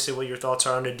know obviously what your thoughts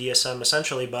are on the DSM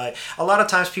essentially, but a lot of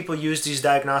times people use these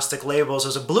diagnostic labels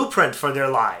as a blueprint for their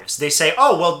lives. They say,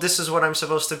 oh, well, this is what I'm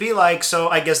supposed to be like, so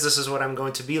I guess this is what I'm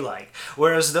going to be like.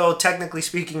 Whereas though, technically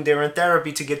speaking, they're in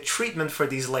therapy to get treatment for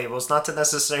these labels, not to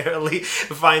necessarily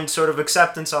find sort of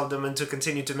acceptance of them and to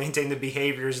continue to maintain the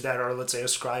behaviors that are, let's say,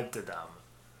 ascribed to them.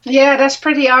 Yeah, that's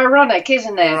pretty ironic,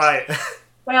 isn't it? Right.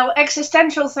 Well,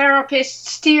 existential therapists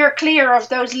steer clear of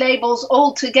those labels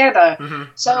altogether.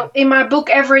 So in my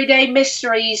book, Everyday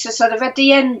Mysteries, sort of at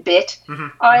the end bit,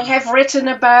 I have written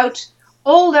about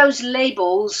all those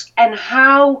labels and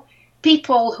how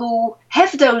people who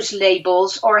have those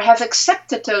labels or have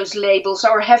accepted those labels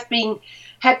or have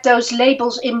had those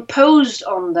labels imposed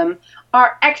on them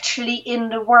are actually in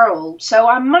the world. So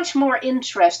I'm much more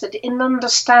interested in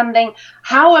understanding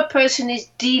how a person is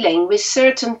dealing with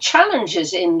certain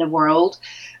challenges in the world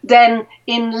than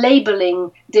in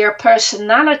labeling their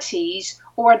personalities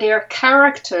or their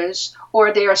characters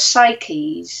or their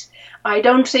psyches. I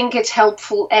don't think it's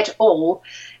helpful at all.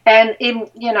 And in,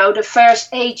 the first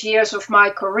 8 years of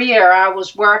my career, I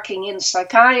was working in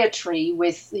psychiatry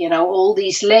with, all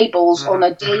these labels on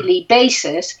a daily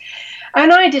basis.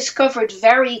 And I discovered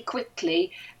very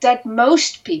quickly that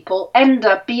most people end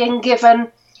up being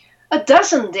given a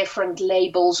dozen different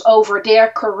labels over their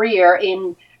career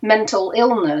in mental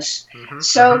illness.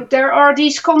 So there are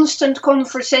these constant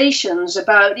conversations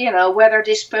about, whether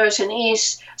this person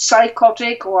is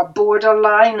psychotic or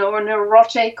borderline or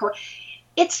neurotic.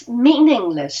 It's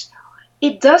meaningless.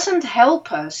 It doesn't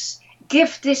help us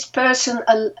give this person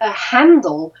a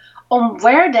handle on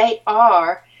where they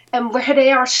are and where they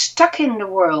are stuck in the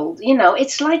world.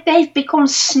 It's like they've become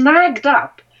snagged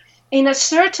up in a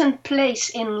certain place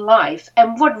in life.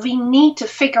 And what we need to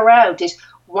figure out is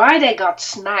why they got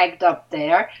snagged up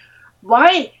there,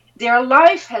 why their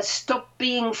life has stopped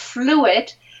being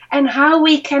fluid, and how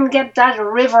we can get that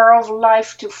river of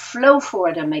life to flow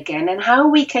for them again, and how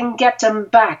we can get them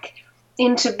back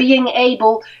into being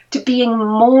able to being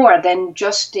more than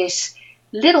just this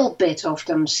little bit of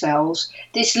themselves,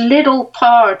 this little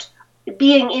part,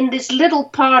 being in this little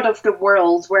part of the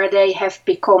world where they have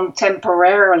become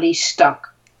temporarily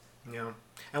stuck. Yeah.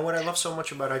 And what I love so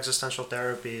much about existential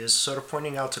therapy is sort of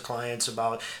pointing out to clients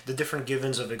about the different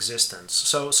givens of existence.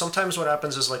 So sometimes what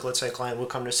happens is, like, let's say a client will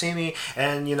come to see me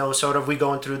and, sort of we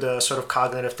going through the sort of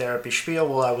cognitive therapy spiel.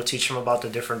 Well, I would teach them about the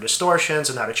different distortions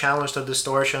and how to challenge the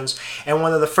distortions. And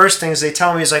one of the first things they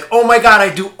tell me is like, oh my God,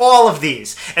 I do all of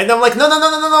these. And I'm like, no,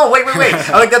 wait.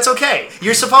 I'm like, that's okay.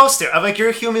 You're supposed to. I'm like, you're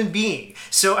a human being.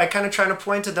 So I kind of try to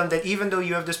point to them that even though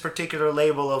you have this particular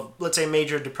label of, let's say,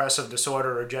 major depressive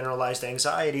disorder or generalized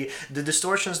anxiety, the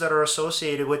distortions that are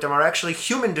associated with them are actually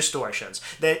human distortions.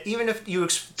 That even if you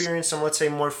experience them, let's say,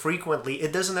 more frequently,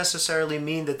 it doesn't necessarily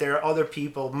mean that there are other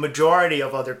people, majority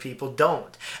of other people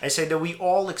don't. I say that we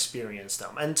all experience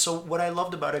them. And so what I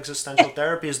loved about existential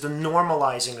therapy is the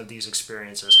normalizing of these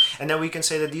experiences. And that we can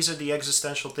say that these are the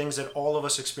existential things that all of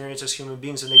us experience as human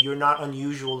beings, and that you're not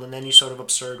unusual in any sort of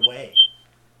absurd way.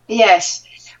 Yes,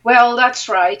 well, that's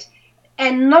right.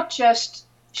 And not just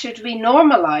should we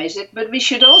normalize it, but we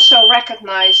should also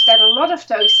recognize that a lot of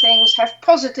those things have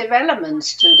positive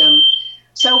elements to them.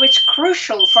 So it's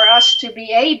crucial for us to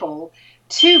be able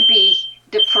to be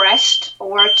depressed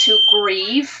or to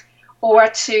grieve or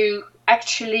to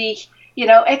actually,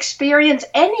 experience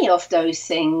any of those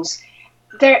things.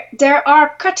 There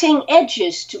are cutting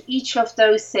edges to each of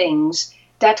those things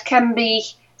that can be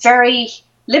very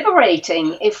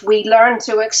liberating if we learn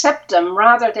to accept them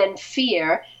rather than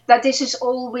fear that this is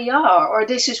all we are or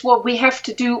this is what we have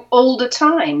to do all the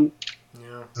time.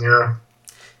 Yeah.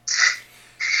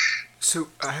 So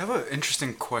I have an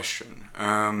interesting question.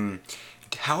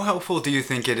 How helpful do you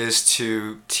think it is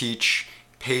to teach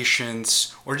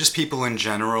patients or just people in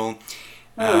general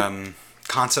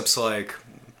concepts like,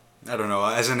 I don't know,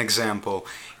 as an example,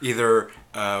 either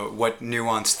what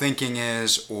nuanced thinking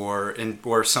is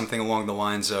or something along the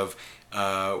lines of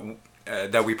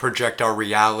that we project our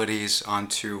realities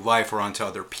onto life or onto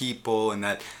other people, and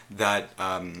that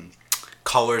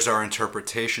colors our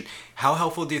interpretation. How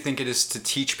helpful do you think it is to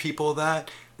teach people that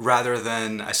rather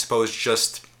than, I suppose,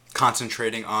 just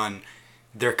concentrating on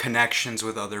their connections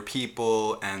with other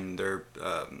people and their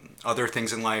other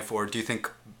things in life? Or do you think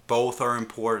both are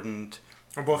important?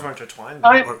 Or both are intertwined.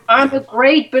 I'm a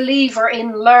great believer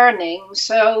in learning,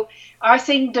 so I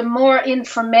think the more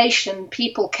information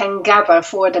people can gather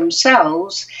for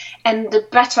themselves, and the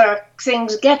better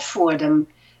things get for them.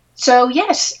 So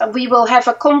yes, we will have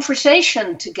a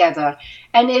conversation together,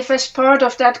 and if as part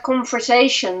of that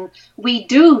conversation we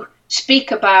do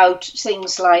speak about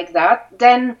things like that,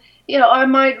 then I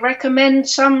might recommend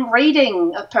some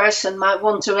reading a person might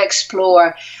want to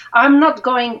explore. I'm not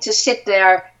going to sit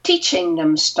there teaching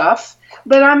them stuff,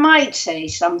 but I might say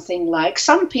something like,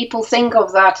 some people think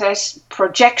of that as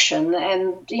projection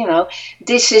and,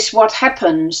 this is what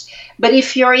happens. But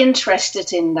if you're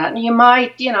interested in that, you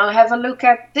might, have a look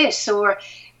at this. Or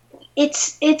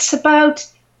it's about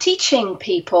teaching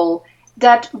people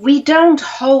that we don't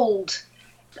hold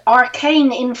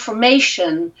arcane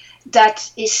information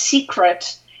that is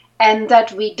secret and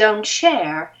that we don't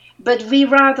share, but we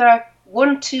rather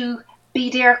want to be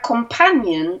their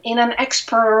companion in an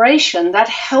exploration that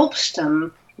helps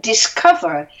them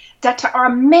discover that there are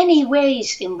many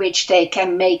ways in which they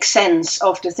can make sense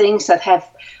of the things that have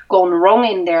gone wrong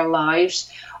in their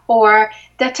lives, or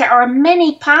that there are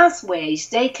many pathways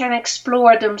they can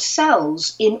explore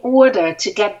themselves in order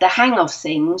to get the hang of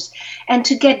things and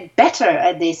to get better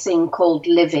at this thing called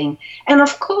living. And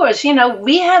of course,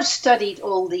 we have studied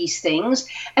all these things,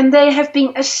 and they have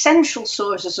been essential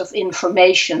sources of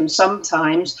information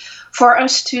sometimes for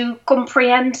us to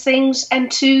comprehend things and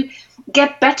to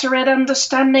get better at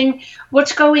understanding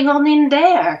what's going on in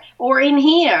there or in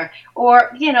here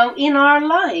or, in our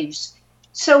lives.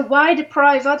 So why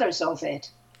deprive others of it?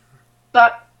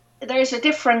 But there's a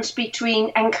difference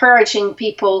between encouraging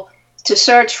people to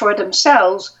search for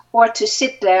themselves or to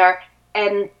sit there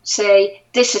and say,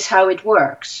 this is how it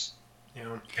works.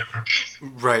 Yeah.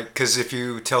 Right, because if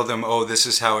you tell them, oh, this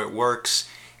is how it works,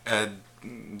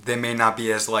 they may not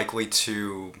be as likely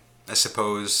to, I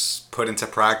suppose, put into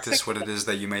practice what it is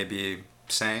that you may be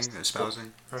saying,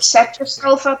 espousing. Set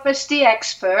yourself up as the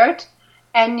expert,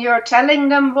 and you're telling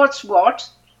them what's what,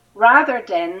 rather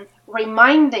than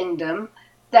reminding them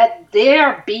that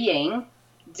their being,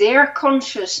 their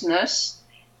consciousness,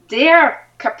 their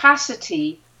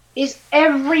capacity is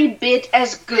every bit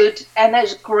as good and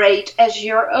as great as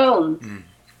your own.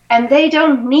 And they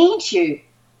don't need you.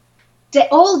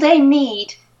 All they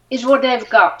need is what they've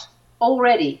got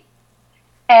already.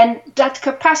 And that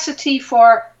capacity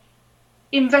for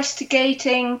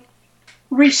investigating,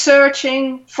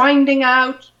 researching, finding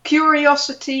out,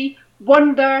 curiosity,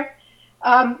 wonder,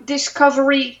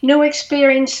 discovery, new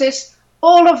experiences,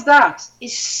 all of that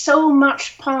is so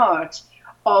much part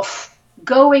of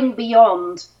going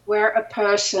beyond where a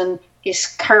person is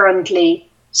currently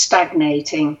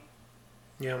stagnating.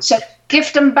 Yeah. So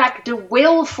give them back the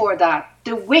will for that,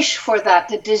 the wish for that,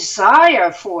 the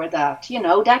desire for that,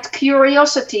 that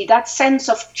curiosity, that sense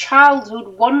of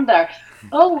childhood wonder.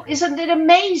 Oh, isn't it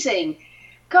amazing?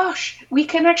 Gosh, we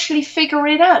can actually figure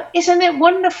it out. Isn't it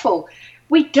wonderful?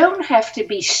 We don't have to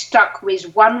be stuck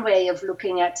with one way of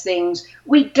looking at things.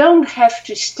 We don't have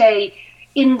to stay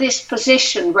in this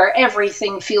position where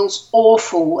everything feels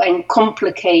awful and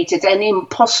complicated and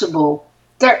impossible.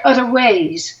 There are other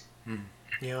ways.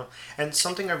 Yeah, and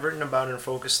something I've written about and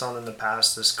focused on in the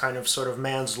past is kind of sort of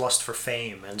man's lust for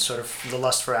fame and sort of the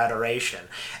lust for adoration.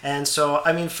 And so,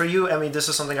 I mean, for you, I mean, this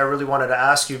is something I really wanted to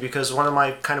ask you because one of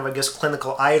my kind of, I guess,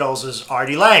 clinical idols is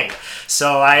Artie Lang.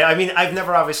 So, I mean, I've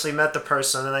never obviously met the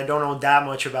person and I don't know that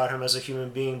much about him as a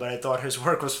human being, but I thought his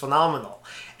work was phenomenal.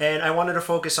 And I wanted to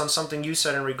focus on something you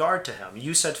said in regard to him.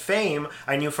 You said fame,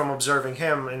 I knew from observing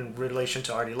him in relation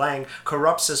to Artie Lang,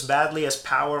 corrupts as badly as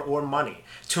power or money.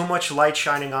 Too much light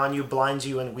shining on you blinds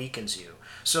you and weakens you.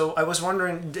 So I was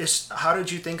wondering, how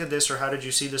did you think of this, or how did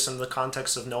you see this in the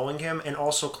context of knowing him? And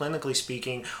also, clinically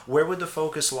speaking, where would the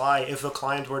focus lie if the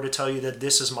client were to tell you that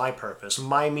this is my purpose?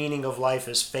 My meaning of life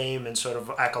is fame and sort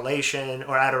of accolation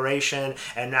or adoration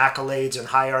and accolades and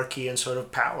hierarchy and sort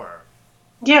of power.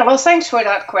 Yeah, well, thanks for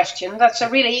that question. That's a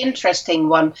really interesting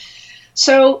one.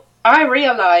 So I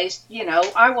realized,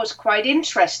 I was quite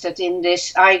interested in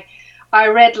this. I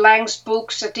read Lang's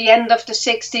books at the end of the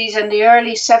 60s and the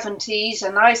early 70s,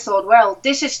 and I thought, well,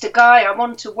 this is the guy I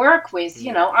want to work with.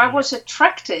 I was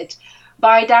attracted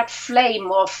by that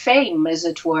flame of fame, as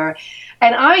it were.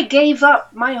 And I gave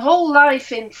up my whole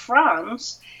life in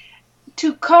France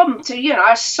to come to,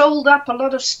 I sold up a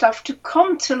lot of stuff to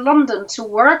come to London to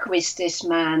work with this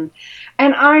man.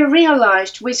 And I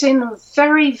realized within a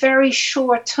very, very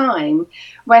short time,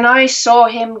 when I saw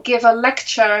him give a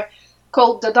lecture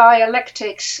called The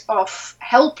Dialectics of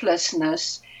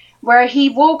Helplessness, where he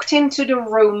walked into the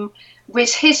room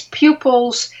with his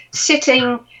pupils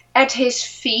sitting at his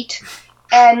feet,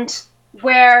 and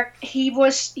where he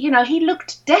was, he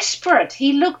looked desperate.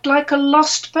 He looked like a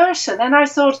lost person. And I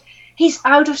thought, he's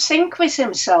out of sync with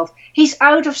himself. He's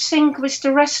out of sync with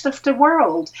the rest of the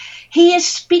world. He is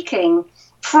speaking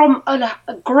from a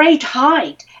great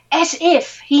height, as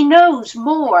if he knows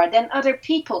more than other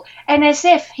people, and as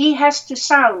if he has to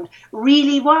sound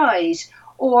really wise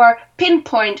or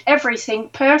pinpoint everything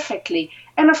perfectly.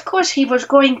 And of course he was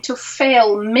going to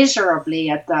fail miserably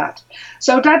at that.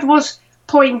 So that was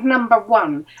point number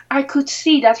one. I could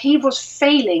see that he was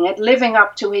failing at living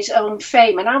up to his own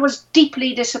fame, and I was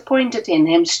deeply disappointed in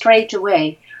him straight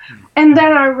away. And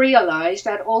then I realized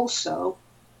that also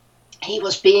he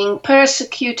was being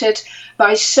persecuted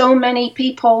by so many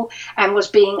people and was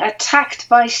being attacked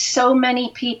by so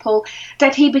many people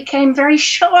that he became very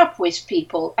sharp with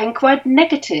people and quite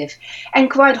negative and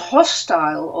quite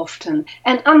hostile often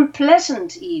and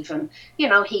unpleasant even.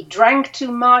 He drank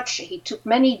too much, he took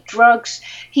many drugs.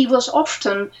 He was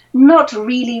often not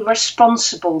really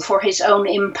responsible for his own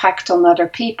impact on other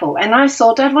people. And I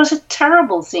thought that was a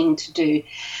terrible thing to do.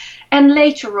 And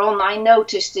later on, I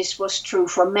noticed this was true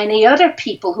for many other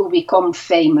people who become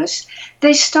famous.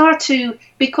 They start to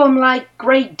become like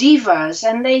great divas,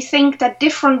 and they think that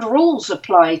different rules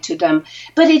apply to them.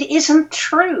 But it isn't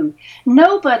true.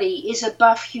 Nobody is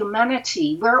above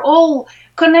humanity. We're all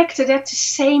connected at the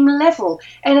same level.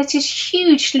 And it is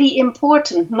hugely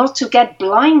important not to get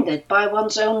blinded by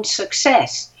one's own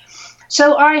success.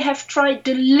 So I have tried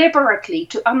deliberately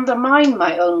to undermine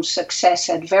my own success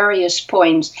at various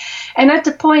points. And at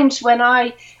the points when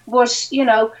I was,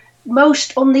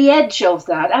 most on the edge of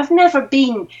that, I've never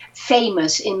been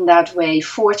famous in that way,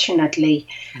 fortunately.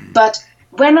 But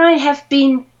when I have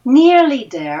been nearly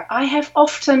there, I have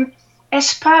often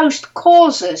espoused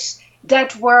causes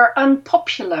that were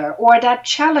unpopular or that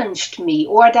challenged me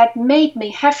or that made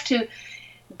me have to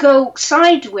go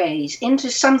sideways into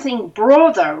something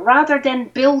broader rather than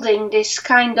building this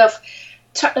kind of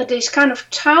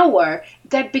tower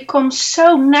that becomes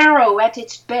so narrow at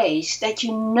its base that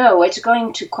it's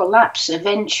going to collapse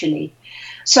eventually.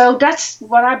 So that's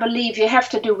what I believe you have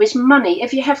to do with money.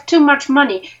 If you have too much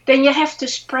money, then you have to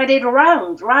spread it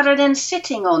around rather than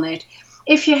sitting on it.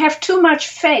 If you have too much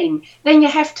fame, then you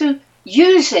have to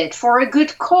use it for a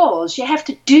good cause. You have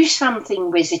to do something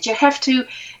with it. You have to,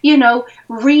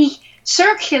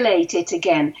 recirculate it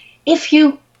again. If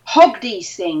you hog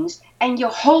these things and you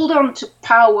hold on to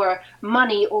power,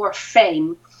 money, or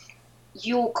fame,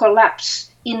 you'll collapse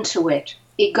into it.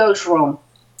 It goes wrong.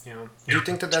 Yeah. Do you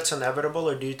think that that's inevitable,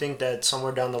 or do you think that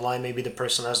somewhere down the line maybe the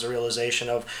person has the realization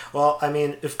of, well, I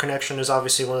mean, if connection is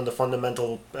obviously one of the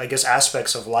fundamental, I guess,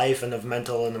 aspects of life and of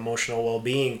mental and emotional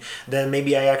well-being, then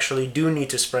maybe I actually do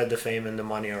need to spread the fame and the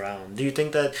money around. Do you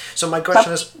think that? So my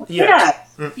question is,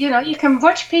 you can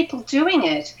watch people doing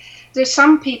it. There's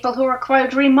some people who are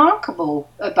quite remarkable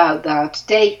about that.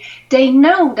 They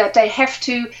know that they have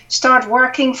to start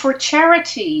working for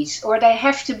charities, or they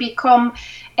have to become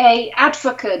a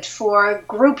advocate for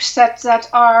groups that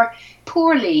are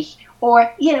poorly,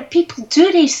 or people do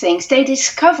these things. They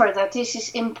discover that this is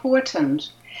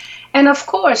important, and of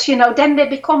course then they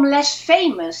become less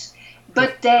famous,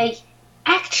 but they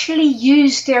actually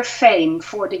use their fame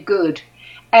for the good.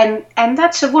 And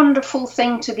that's a wonderful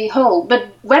thing to behold. But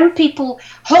when people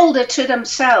hold it to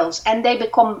themselves and they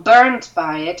become burned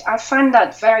by it, I find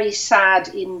that very sad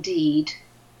indeed.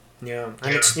 Yeah,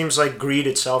 and it seems like greed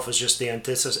itself is just the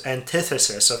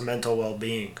antithesis of mental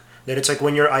well-being. That it's like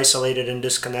when you're isolated and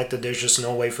disconnected, there's just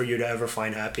no way for you to ever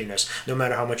find happiness, no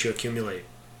matter how much you accumulate.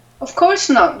 Of course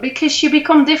not, because you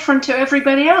become different to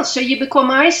everybody else, so you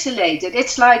become isolated.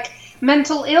 It's like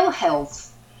mental ill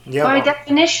health, by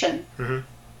definition. Mm-hmm.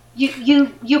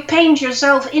 You paint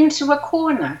yourself into a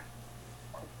corner.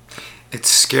 It's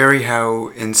scary how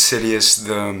insidious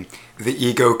the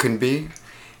ego can be,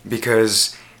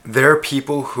 because there are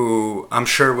people who, I'm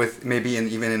sure with maybe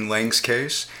even in Lang's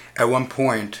case, at one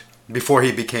point, before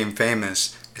he became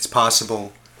famous, it's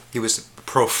possible he was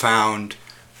profound,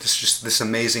 this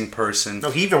amazing person. No,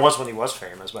 he even was when he was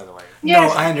famous, by the way.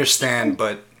 Yes. No, I understand,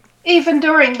 but... Even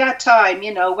during that time,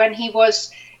 when he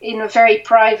was in a very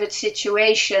private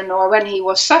situation or when he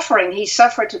was suffering, he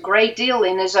suffered a great deal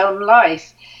in his own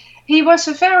life. He was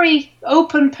a very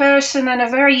open person and a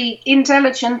very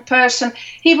intelligent person.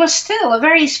 He was still a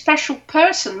very special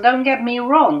person, don't get me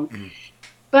wrong. Mm.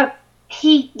 But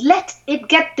he let it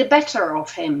get the better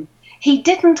of him. He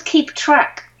didn't keep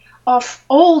track of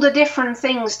all the different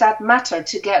things that matter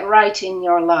to get right in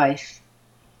your life.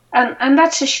 And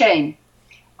that's a shame.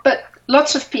 But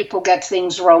lots of people get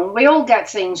things wrong. We all get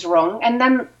things wrong. And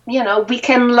then, we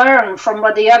can learn from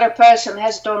what the other person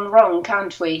has done wrong,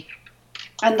 can't we?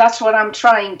 And that's what I'm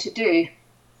trying to do.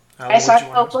 As I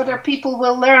hope other people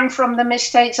will learn from the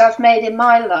mistakes I've made in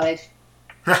my life.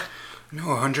 No,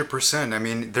 100%. I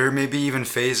mean, there may be even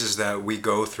phases that we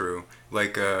go through.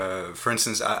 Like, for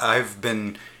instance, I've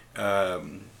been not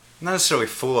necessarily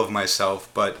full of myself,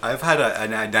 but I've had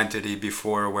an identity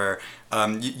before where,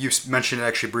 you mentioned it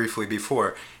actually briefly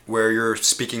before, where you're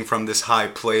speaking from this high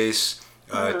place,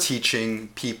 teaching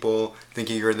people,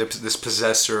 thinking you're this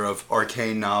possessor of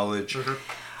arcane knowledge. Mm-hmm.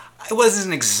 It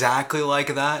wasn't exactly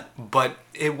like that, but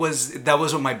that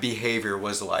was what my behavior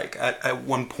was like at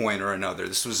one point or another.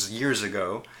 This was years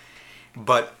ago,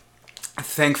 but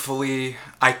thankfully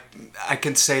I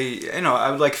can say,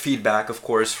 I would like feedback, of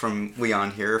course, from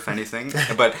Leon here, if anything,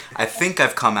 but I think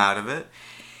I've come out of it.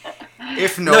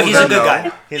 If no, he's a good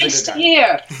guy. He's a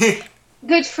good guy.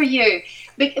 Good for you.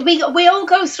 We all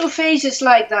go through phases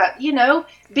like that,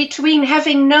 between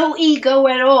having no ego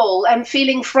at all and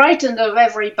feeling frightened of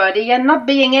everybody and not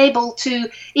being able to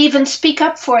even speak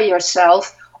up for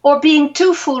yourself or being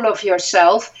too full of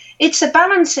yourself. It's a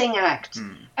balancing act.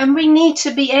 Mm. And we need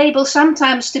to be able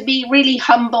sometimes to be really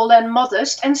humble and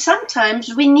modest. And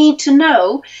sometimes we need to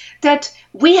know that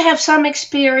we have some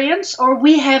experience or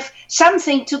we have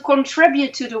something to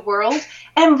contribute to the world.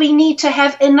 And we need to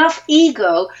have enough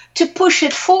ego to push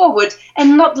it forward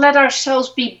and not let ourselves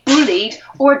be bullied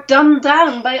or dumbed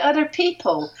down by other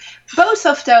people. Both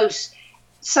of those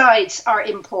sides are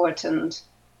important.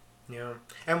 Yeah.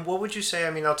 And what would you say,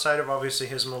 outside of obviously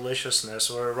his maliciousness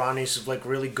or Ronnie's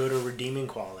really good or redeeming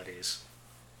qualities?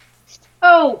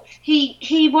 Oh,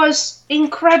 he was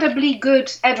incredibly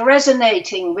good at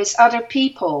resonating with other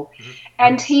people. Mm-hmm.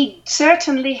 And he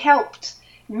certainly helped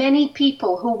many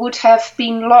people who would have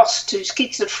been lost to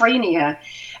schizophrenia.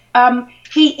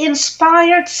 He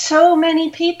inspired so many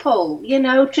people,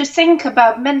 to think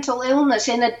about mental illness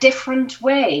in a different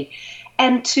way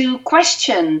and to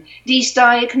question these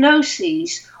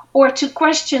diagnoses or to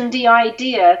question the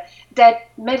idea that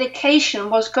medication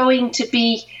was going to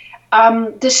be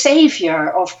the savior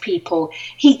of people.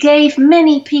 He gave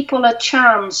many people a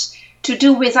chance to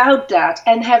do without that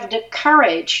and have the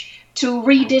courage to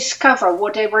rediscover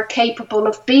what they were capable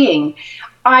of being.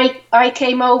 I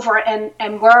came over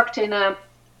and worked in a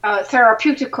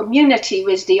therapeutic community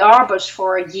with the Arbors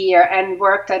for a year and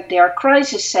worked at their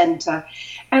crisis center.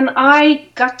 And I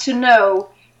got to know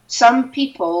some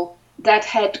people that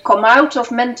had come out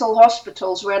of mental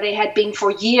hospitals where they had been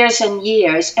for years and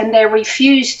years, and they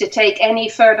refused to take any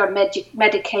further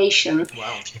medication.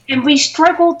 Wow. And we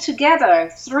struggled together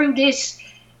through this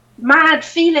mad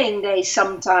feeling they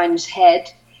sometimes had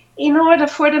in order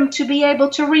for them to be able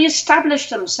to reestablish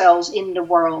themselves in the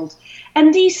world.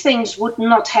 And these things would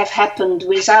not have happened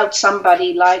without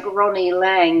somebody like Ronnie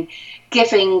Lang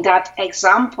giving that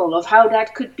example of how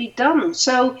that could be done.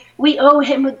 So we owe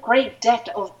him a great debt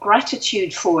of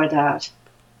gratitude for that.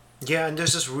 Yeah, and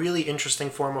there's this really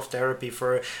interesting form of therapy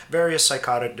for various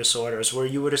psychotic disorders where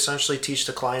you would essentially teach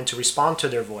the client to respond to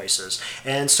their voices.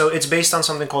 And so it's based on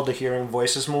something called the Hearing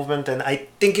Voices movement, and I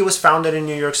think it was founded in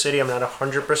New York City. I'm not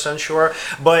 100% sure.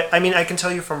 But I mean, I can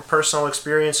tell you from personal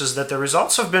experiences that the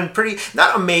results have been pretty,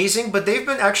 not amazing, but they've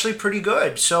been actually pretty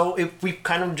good. So if we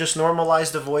kind of just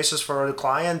normalize the voices for the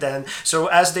client, and so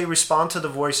as they respond to the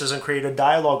voices and create a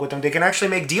dialogue with them, they can actually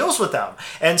make deals with them.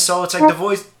 And so it's like the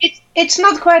voice. It's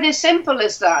not quite as simple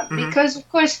as that, because of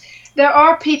course there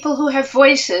are people who have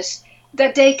voices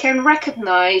that they can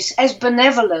recognize as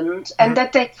benevolent and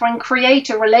that they can create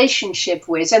a relationship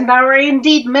with. And there are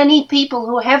indeed many people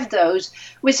who have those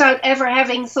without ever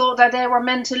having thought that they were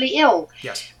mentally ill.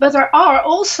 Yes. But there are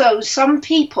also some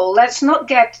people, let's not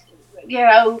get,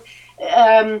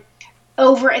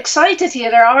 overexcited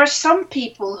here. There are some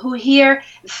people who hear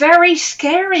very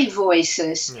scary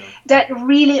voices that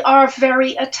really are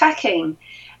very attacking.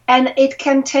 And it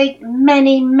can take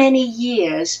many, many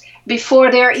years before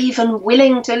they're even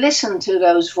willing to listen to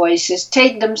those voices,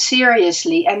 take them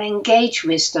seriously and engage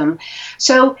with them.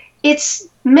 So it's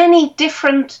many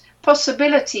different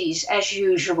possibilities as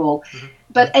usual.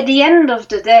 But at the end of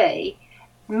the day,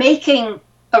 making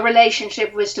a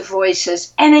relationship with the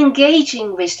voices and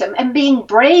engaging with them and being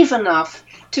brave enough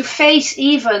to face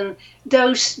even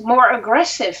those more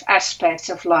aggressive aspects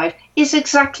of life is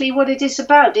exactly what it is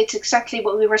about. It's exactly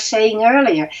what we were saying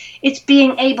earlier. It's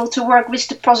being able to work with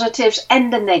the positives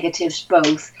and the negatives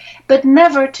both, but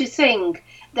never to think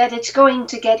that it's going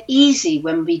to get easy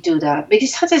when we do that,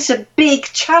 because that is a big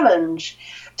challenge,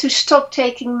 to stop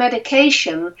taking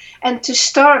medication and to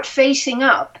start facing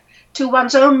up to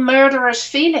one's own murderous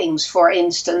feelings, for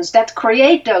instance, that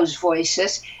create those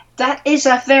voices. That is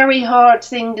a very hard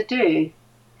thing to do.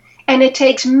 And it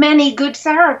takes many good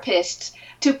therapists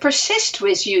to persist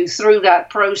with you through that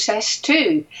process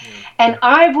too. And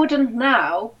I wouldn't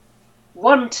now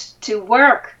want to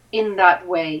work in that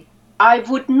way. I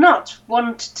would not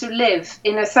want to live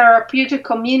in a therapeutic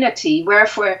community where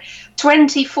for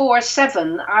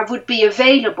 24/7 I would be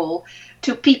available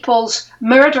to people's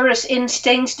murderous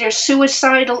instincts, their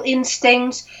suicidal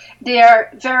instincts,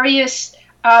 their various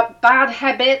bad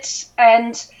habits,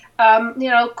 and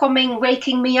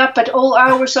waking me up at all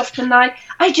hours of the night.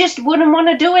 I just wouldn't want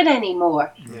to do it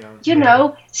anymore.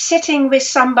 Sitting with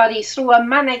somebody through a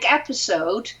manic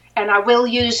episode, and I will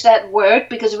use that word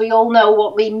because we all know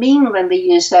what we mean when we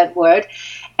use that word,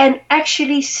 and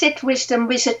actually sit with them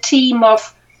with a team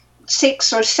of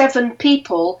 6 or 7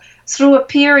 people through a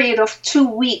period of 2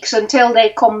 weeks until they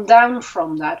come down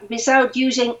from that without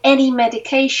using any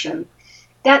medication.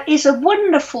 That is a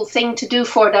wonderful thing to do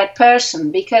for that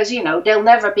person because, they'll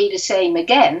never be the same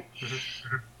again.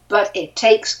 But it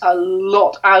takes a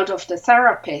lot out of the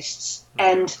therapists.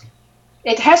 And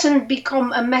it hasn't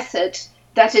become a method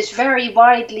that is very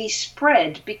widely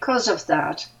spread because of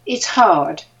that. It's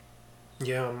hard.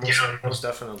 Yeah, most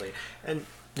definitely. And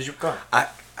did you go? I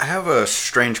have a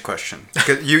strange question.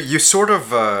 Because you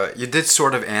did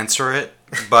sort of answer it,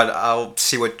 but I'll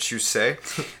see what you say.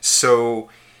 So,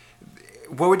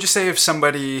 what would you say if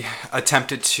somebody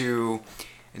attempted to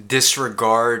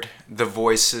disregard the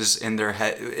voices in their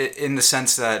head, in the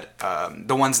sense that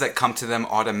the ones that come to them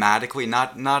automatically,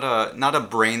 not a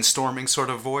brainstorming sort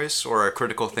of voice or a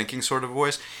critical thinking sort of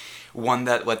voice, one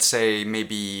that let's say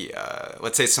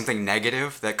something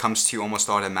negative that comes to you almost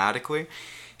automatically,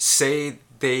 say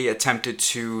they attempted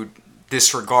to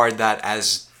disregard that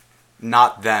as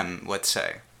not them, let's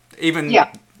say, even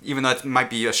though it might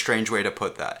be a strange way to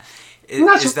put that.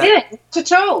 Not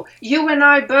at all. You and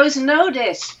I both know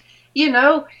this.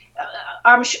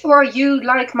 I'm sure you,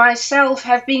 like myself,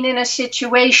 have been in a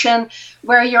situation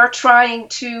where you're trying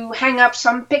to hang up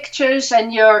some pictures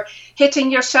and you're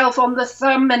hitting yourself on the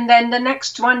thumb, and then the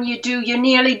next one you do, you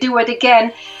nearly do it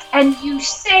again, and you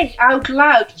say out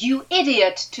loud, "You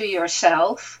idiot," to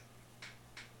yourself.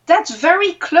 That's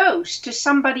very close to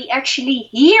somebody actually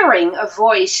hearing a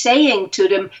voice saying to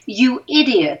them, "You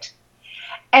idiot."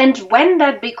 And when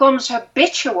that becomes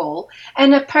habitual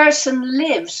and a person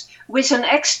lives with an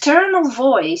external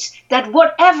voice that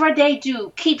whatever they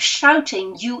do keeps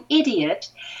shouting, "You idiot,"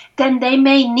 then they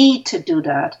may need to do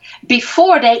that.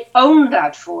 Before they own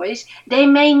that voice, they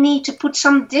may need to put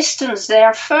some distance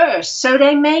there first. So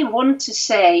they may want to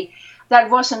say, "That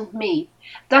wasn't me.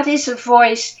 That is the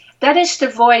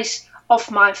voice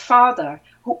of my father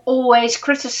who always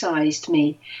criticized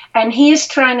me. And he is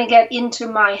trying to get into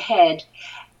my head.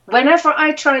 Whenever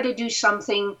I try to do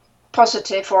something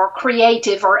positive or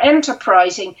creative or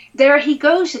enterprising, there he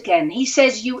goes again. He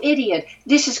says, 'You idiot.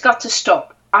 This has got to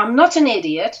stop. I'm not an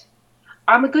idiot.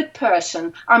 I'm a good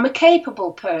person, I'm a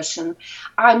capable person,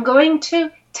 I'm going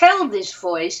to tell this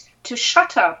voice to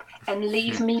shut up and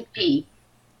leave me be.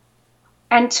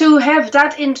 And to have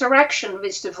that interaction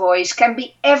with the voice can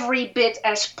be every bit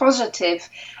as positive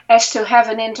as to have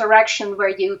an interaction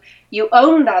where you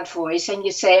own that voice and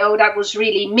you say, oh, that was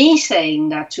really me saying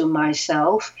that to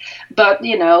myself. But,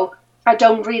 I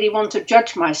don't really want to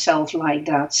judge myself like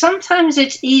that. Sometimes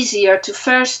it's easier to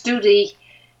first do the,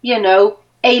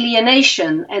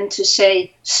 alienation and to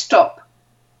say, stop.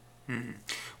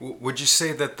 Would you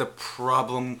say that the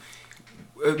problem...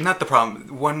 not the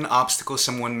problem. One obstacle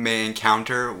someone may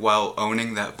encounter while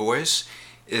owning that voice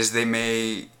is they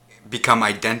may become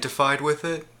identified with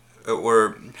it,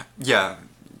 or yeah.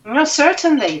 Well,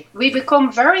 certainly, we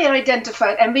become very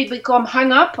identified and we become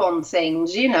hung up on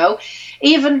things.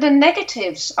 Even the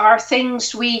negatives are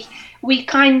things we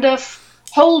kind of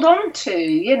hold on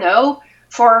to.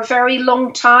 For a very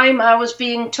long time, I was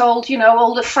being told,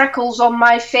 all the freckles on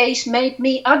my face made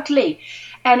me ugly,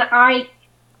 and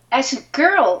as a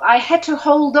girl, I had to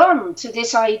hold on to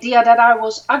this idea that I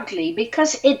was ugly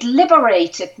because it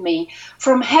liberated me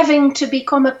from having to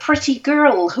become a pretty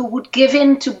girl who would give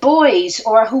in to boys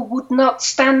or who would not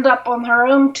stand up on her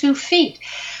own 2 feet.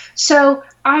 So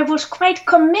I was quite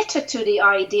committed to the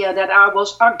idea that I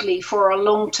was ugly for a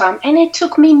long time. And it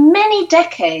took me many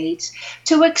decades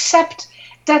to accept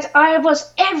that I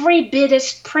was every bit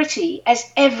as pretty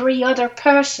as every other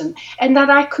person and that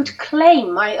I could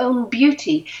claim my own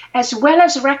beauty, as well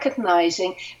as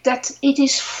recognizing that it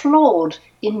is flawed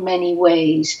in many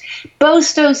ways.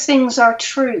 Both those things are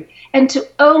true. And to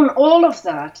own all of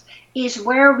that is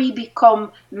where we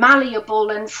become malleable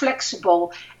and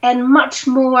flexible and much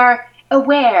more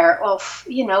aware of,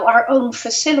 our own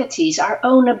facilities, our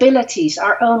own abilities,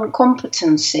 our own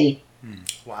competency.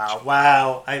 Wow.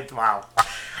 Wow.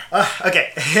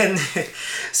 Okay, and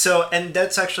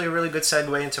that's actually a really good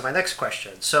segue into my next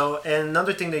question. So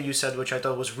another thing that you said, which I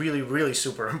thought was really, really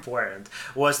super important,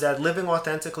 was that living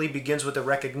authentically begins with the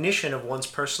recognition of one's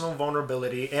personal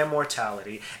vulnerability and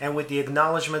mortality, and with the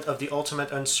acknowledgement of the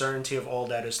ultimate uncertainty of all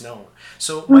that is known.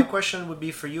 So my question would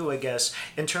be for you, I guess,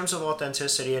 in terms of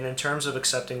authenticity and in terms of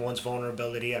accepting one's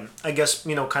vulnerability and I guess,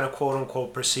 kind of quote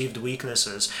unquote perceived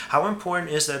weaknesses, how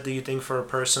important is that, do you think, for a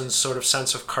person's sort of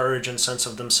sense of courage and sense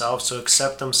of themselves to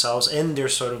accept themselves in their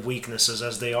sort of weaknesses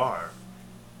as they are?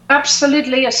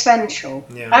 Absolutely essential.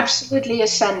 Yeah. Absolutely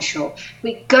essential.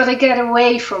 We got to get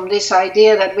away from this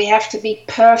idea that we have to be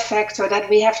perfect or that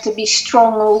we have to be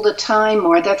strong all the time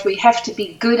or that we have to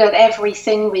be good at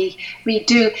everything we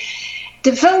do.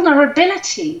 The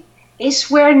vulnerability is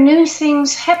where new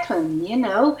things happen,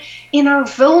 In our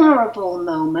vulnerable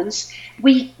moments,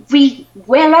 we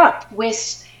well up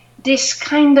with this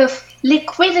kind of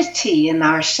liquidity in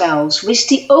ourselves, with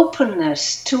the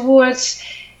openness towards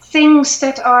things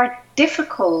that are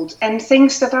difficult and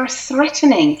things that are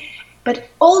threatening, but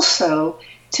also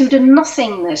to the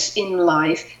nothingness in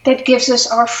life that gives us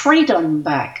our freedom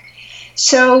back.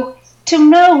 So to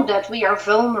know that we are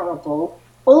vulnerable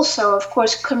also, of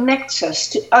course, connects us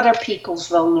to other people's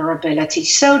vulnerability.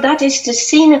 So that is the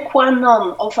sine qua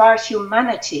non of our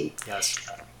humanity. Yes.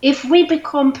 If we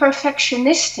become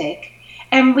perfectionistic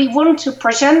and we want to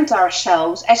present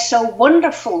ourselves as so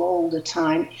wonderful all the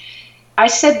time, I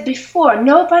said before,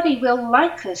 nobody will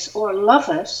like us or love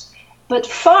us, but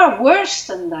far worse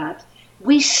than that,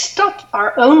 we stop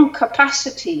our own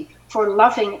capacity for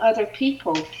loving other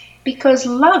people, because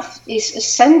love is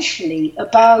essentially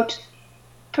about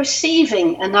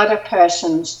perceiving another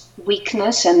person's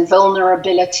weakness and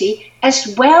vulnerability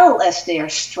as well as their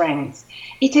strength.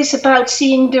 It is about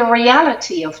seeing the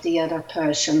reality of the other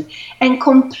person and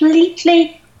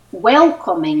completely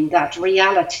welcoming that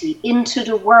reality into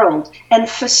the world and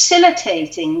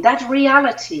facilitating that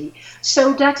reality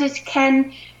so that it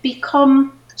can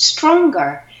become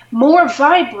stronger, more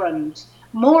vibrant,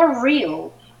 more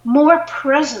real, more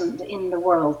present in the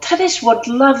world. That is what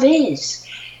love is.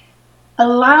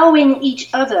 Allowing each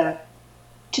other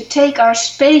to take our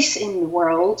space in the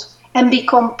world and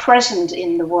become present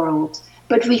in the world.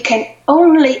 But we can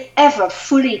only ever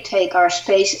fully take our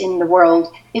space in the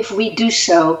world if we do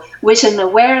so with an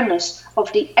awareness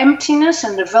of the emptiness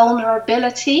and the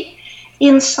vulnerability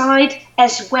inside,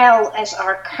 as well as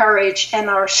our courage and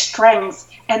our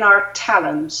strength and our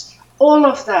talents. All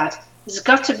of that has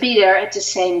got to be there at the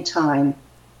same time.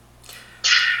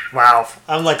 Wow,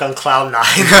 I'm like on cloud nine.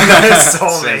 That is so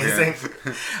amazing.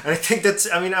 And I think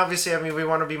obviously, we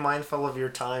want to be mindful of your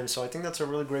time, so I think that's a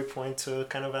really great point to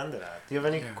kind of end it at. Do you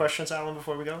have any questions, Alan,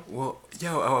 before we go? Well,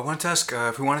 I wanted to ask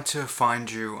if we wanted to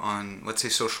find you on, let's say,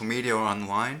 social media or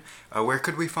online, where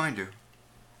could we find you?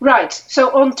 Right.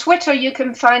 So on Twitter, you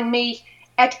can find me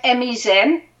at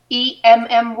Emmyzen,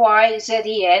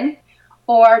 Emmyzen,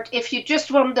 or if you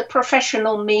just want the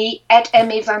professional me, at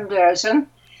Emmy van Deurzen.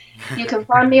 You can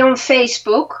find me on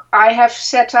Facebook. I have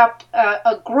set up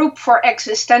a group for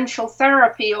existential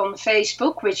therapy on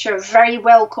Facebook, which you're very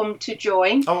welcome to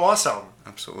join. Oh, awesome.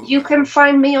 Absolutely. You can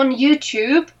find me on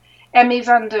YouTube, Emmy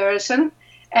van Deurzen,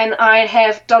 and I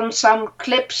have done some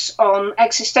clips on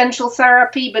existential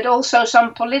therapy, but also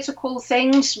some political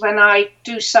things when I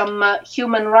do some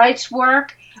human rights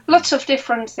work. Lots of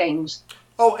different things.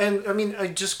 Oh, and I mean,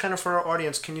 just kind of for our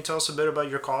audience, can you tell us a bit about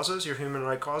your causes, your human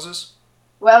rights causes?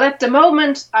 Well, at the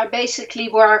moment, I basically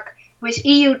work with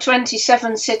EU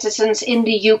 27 citizens in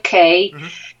the UK.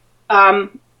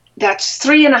 That's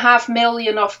 3.5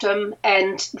 million of them,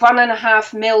 and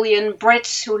 1.5 million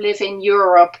Brits who live in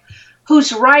Europe,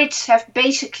 whose rights have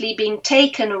basically been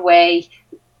taken away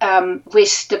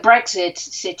with the Brexit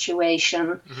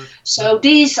situation. So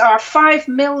these are 5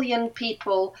 million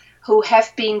people who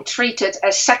have been treated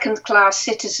as second-class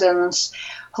citizens,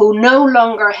 who no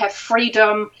longer have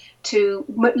freedom to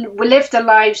live the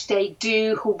lives they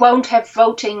do, who won't have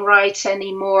voting rights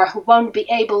anymore, who won't be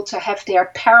able to have their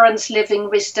parents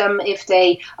living with them if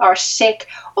they are sick.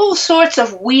 All sorts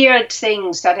of weird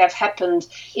things that have happened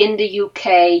in the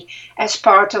UK as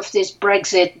part of this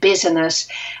Brexit business.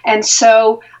 And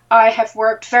so I have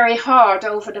worked very hard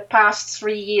over the past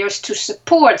 3 years to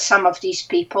support some of these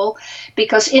people,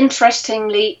 because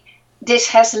interestingly, this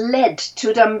has led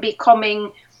to them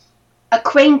becoming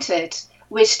acquainted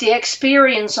with the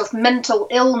experience of mental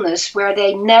illness where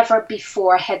they never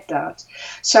before had that.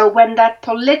 So when that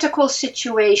political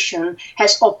situation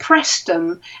has oppressed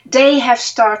them, they have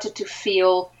started to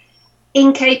feel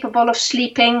incapable of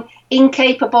sleeping,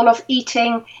 incapable of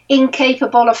eating,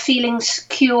 incapable of feeling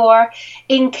secure,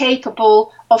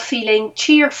 incapable of feeling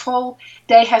cheerful.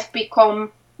 They have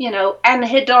become,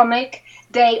 anhedonic.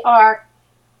 They are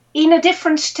in a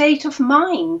different state of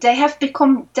mind. They have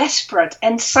become desperate,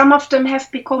 and some of them have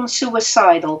become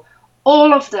suicidal.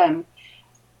 All of them,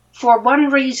 for one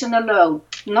reason alone,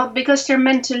 not because they're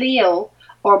mentally ill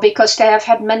or because they have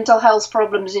had mental health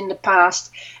problems in the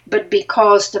past, but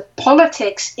because the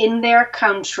politics in their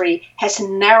country has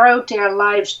narrowed their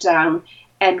lives down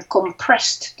and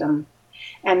compressed them.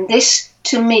 And this,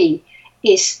 to me,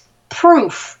 is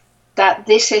proof that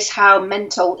this is how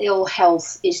mental ill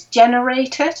health is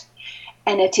generated,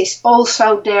 and it is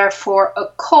also therefore a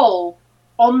call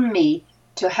on me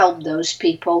to help those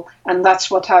people, and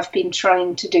that's what I've been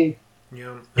trying to do.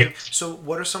 Yeah. And so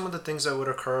what are some of the things that would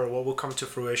occur, what will come to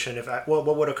fruition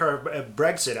what would occur if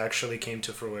Brexit actually came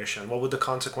to fruition? What would the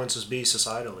consequences be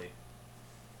societally?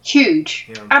 Huge,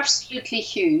 absolutely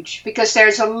huge, because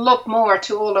there's a lot more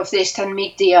to all of this than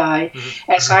meet the eye,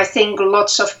 as I think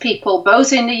lots of people,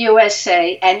 both in the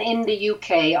USA and in the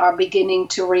UK, are beginning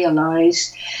to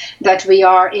realize that we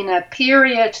are in a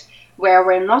period where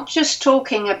we're not just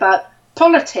talking about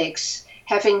politics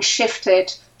having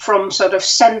shifted from sort of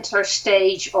center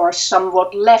stage or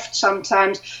somewhat left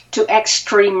sometimes to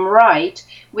extreme right,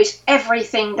 with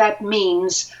everything that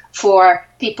means for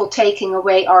people taking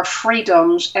away our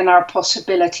freedoms and our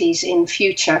possibilities in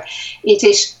future. It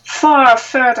is far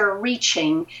further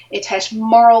reaching. It has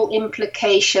moral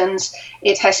implications.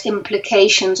 It has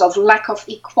implications of lack of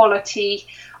equality,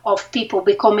 of people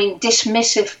becoming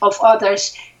dismissive of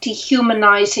others,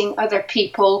 dehumanizing other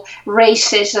people,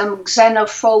 racism,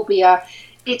 xenophobia.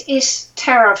 It is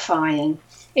terrifying.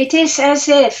 It is as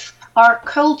if our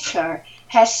culture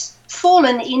has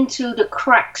fallen into the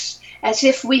cracks, as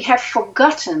if we have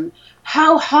forgotten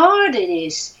how hard it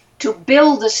is to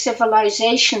build a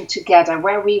civilization together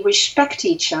where we respect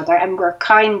each other and we're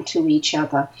kind to each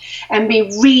other. And we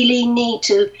really need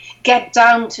to get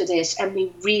down to this, and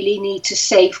we really need to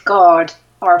safeguard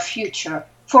our future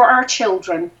for our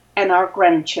children and our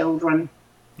grandchildren.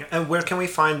 And where can we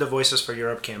find the Voices for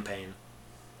Europe campaign?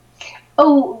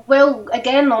 Oh, well,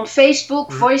 again, on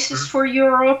Facebook, Voices for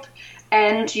Europe.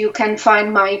 And you can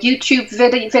find my YouTube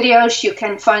videos. You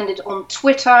can find it on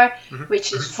Twitter,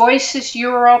 which is Voices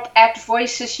Europe, at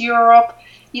Voices Europe.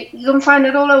 You can find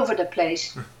it all over the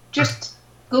place. Just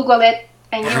Google it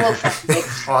and you will find it.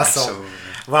 Awesome. Absolutely.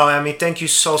 Well, Emmy, thank you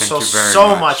so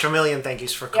much. A million thank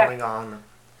yous for coming on.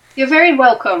 You're very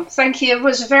welcome. Thank you. It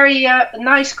was a very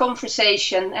nice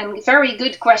conversation and very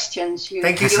good questions.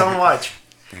 Thank you so much.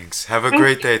 Thanks. Have a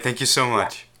great day. Thank you so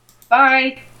much.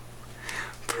 Bye.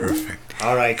 Perfect.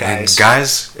 All right, guys. And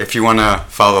guys, if you want to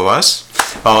follow us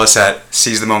at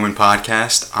Seize the Moment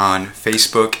Podcast on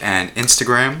Facebook and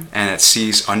Instagram, and at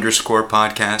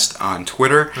Seize_podcast on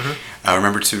Twitter.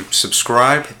 Remember to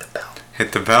subscribe,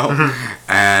 hit the bell.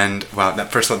 And wow,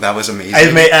 that was amazing.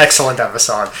 I made excellent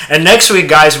episode. And next week,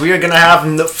 guys, we are going to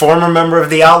have the former member of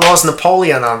the Outlaws,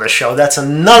 Napoleon, on the show. That's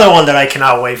another one that I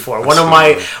cannot wait for. One of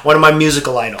my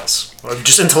musical idols, or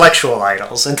just intellectual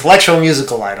idols, intellectual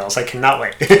musical idols. I cannot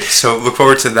wait. So look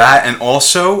forward to that. And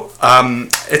also,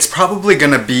 it's probably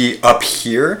going to be up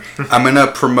here. I'm going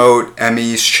to promote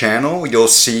Emmy's channel. You'll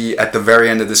see at the very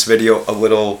end of this video a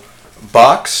little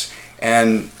box,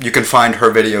 and you can find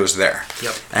her videos there.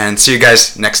 Yep. And see you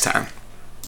guys next time.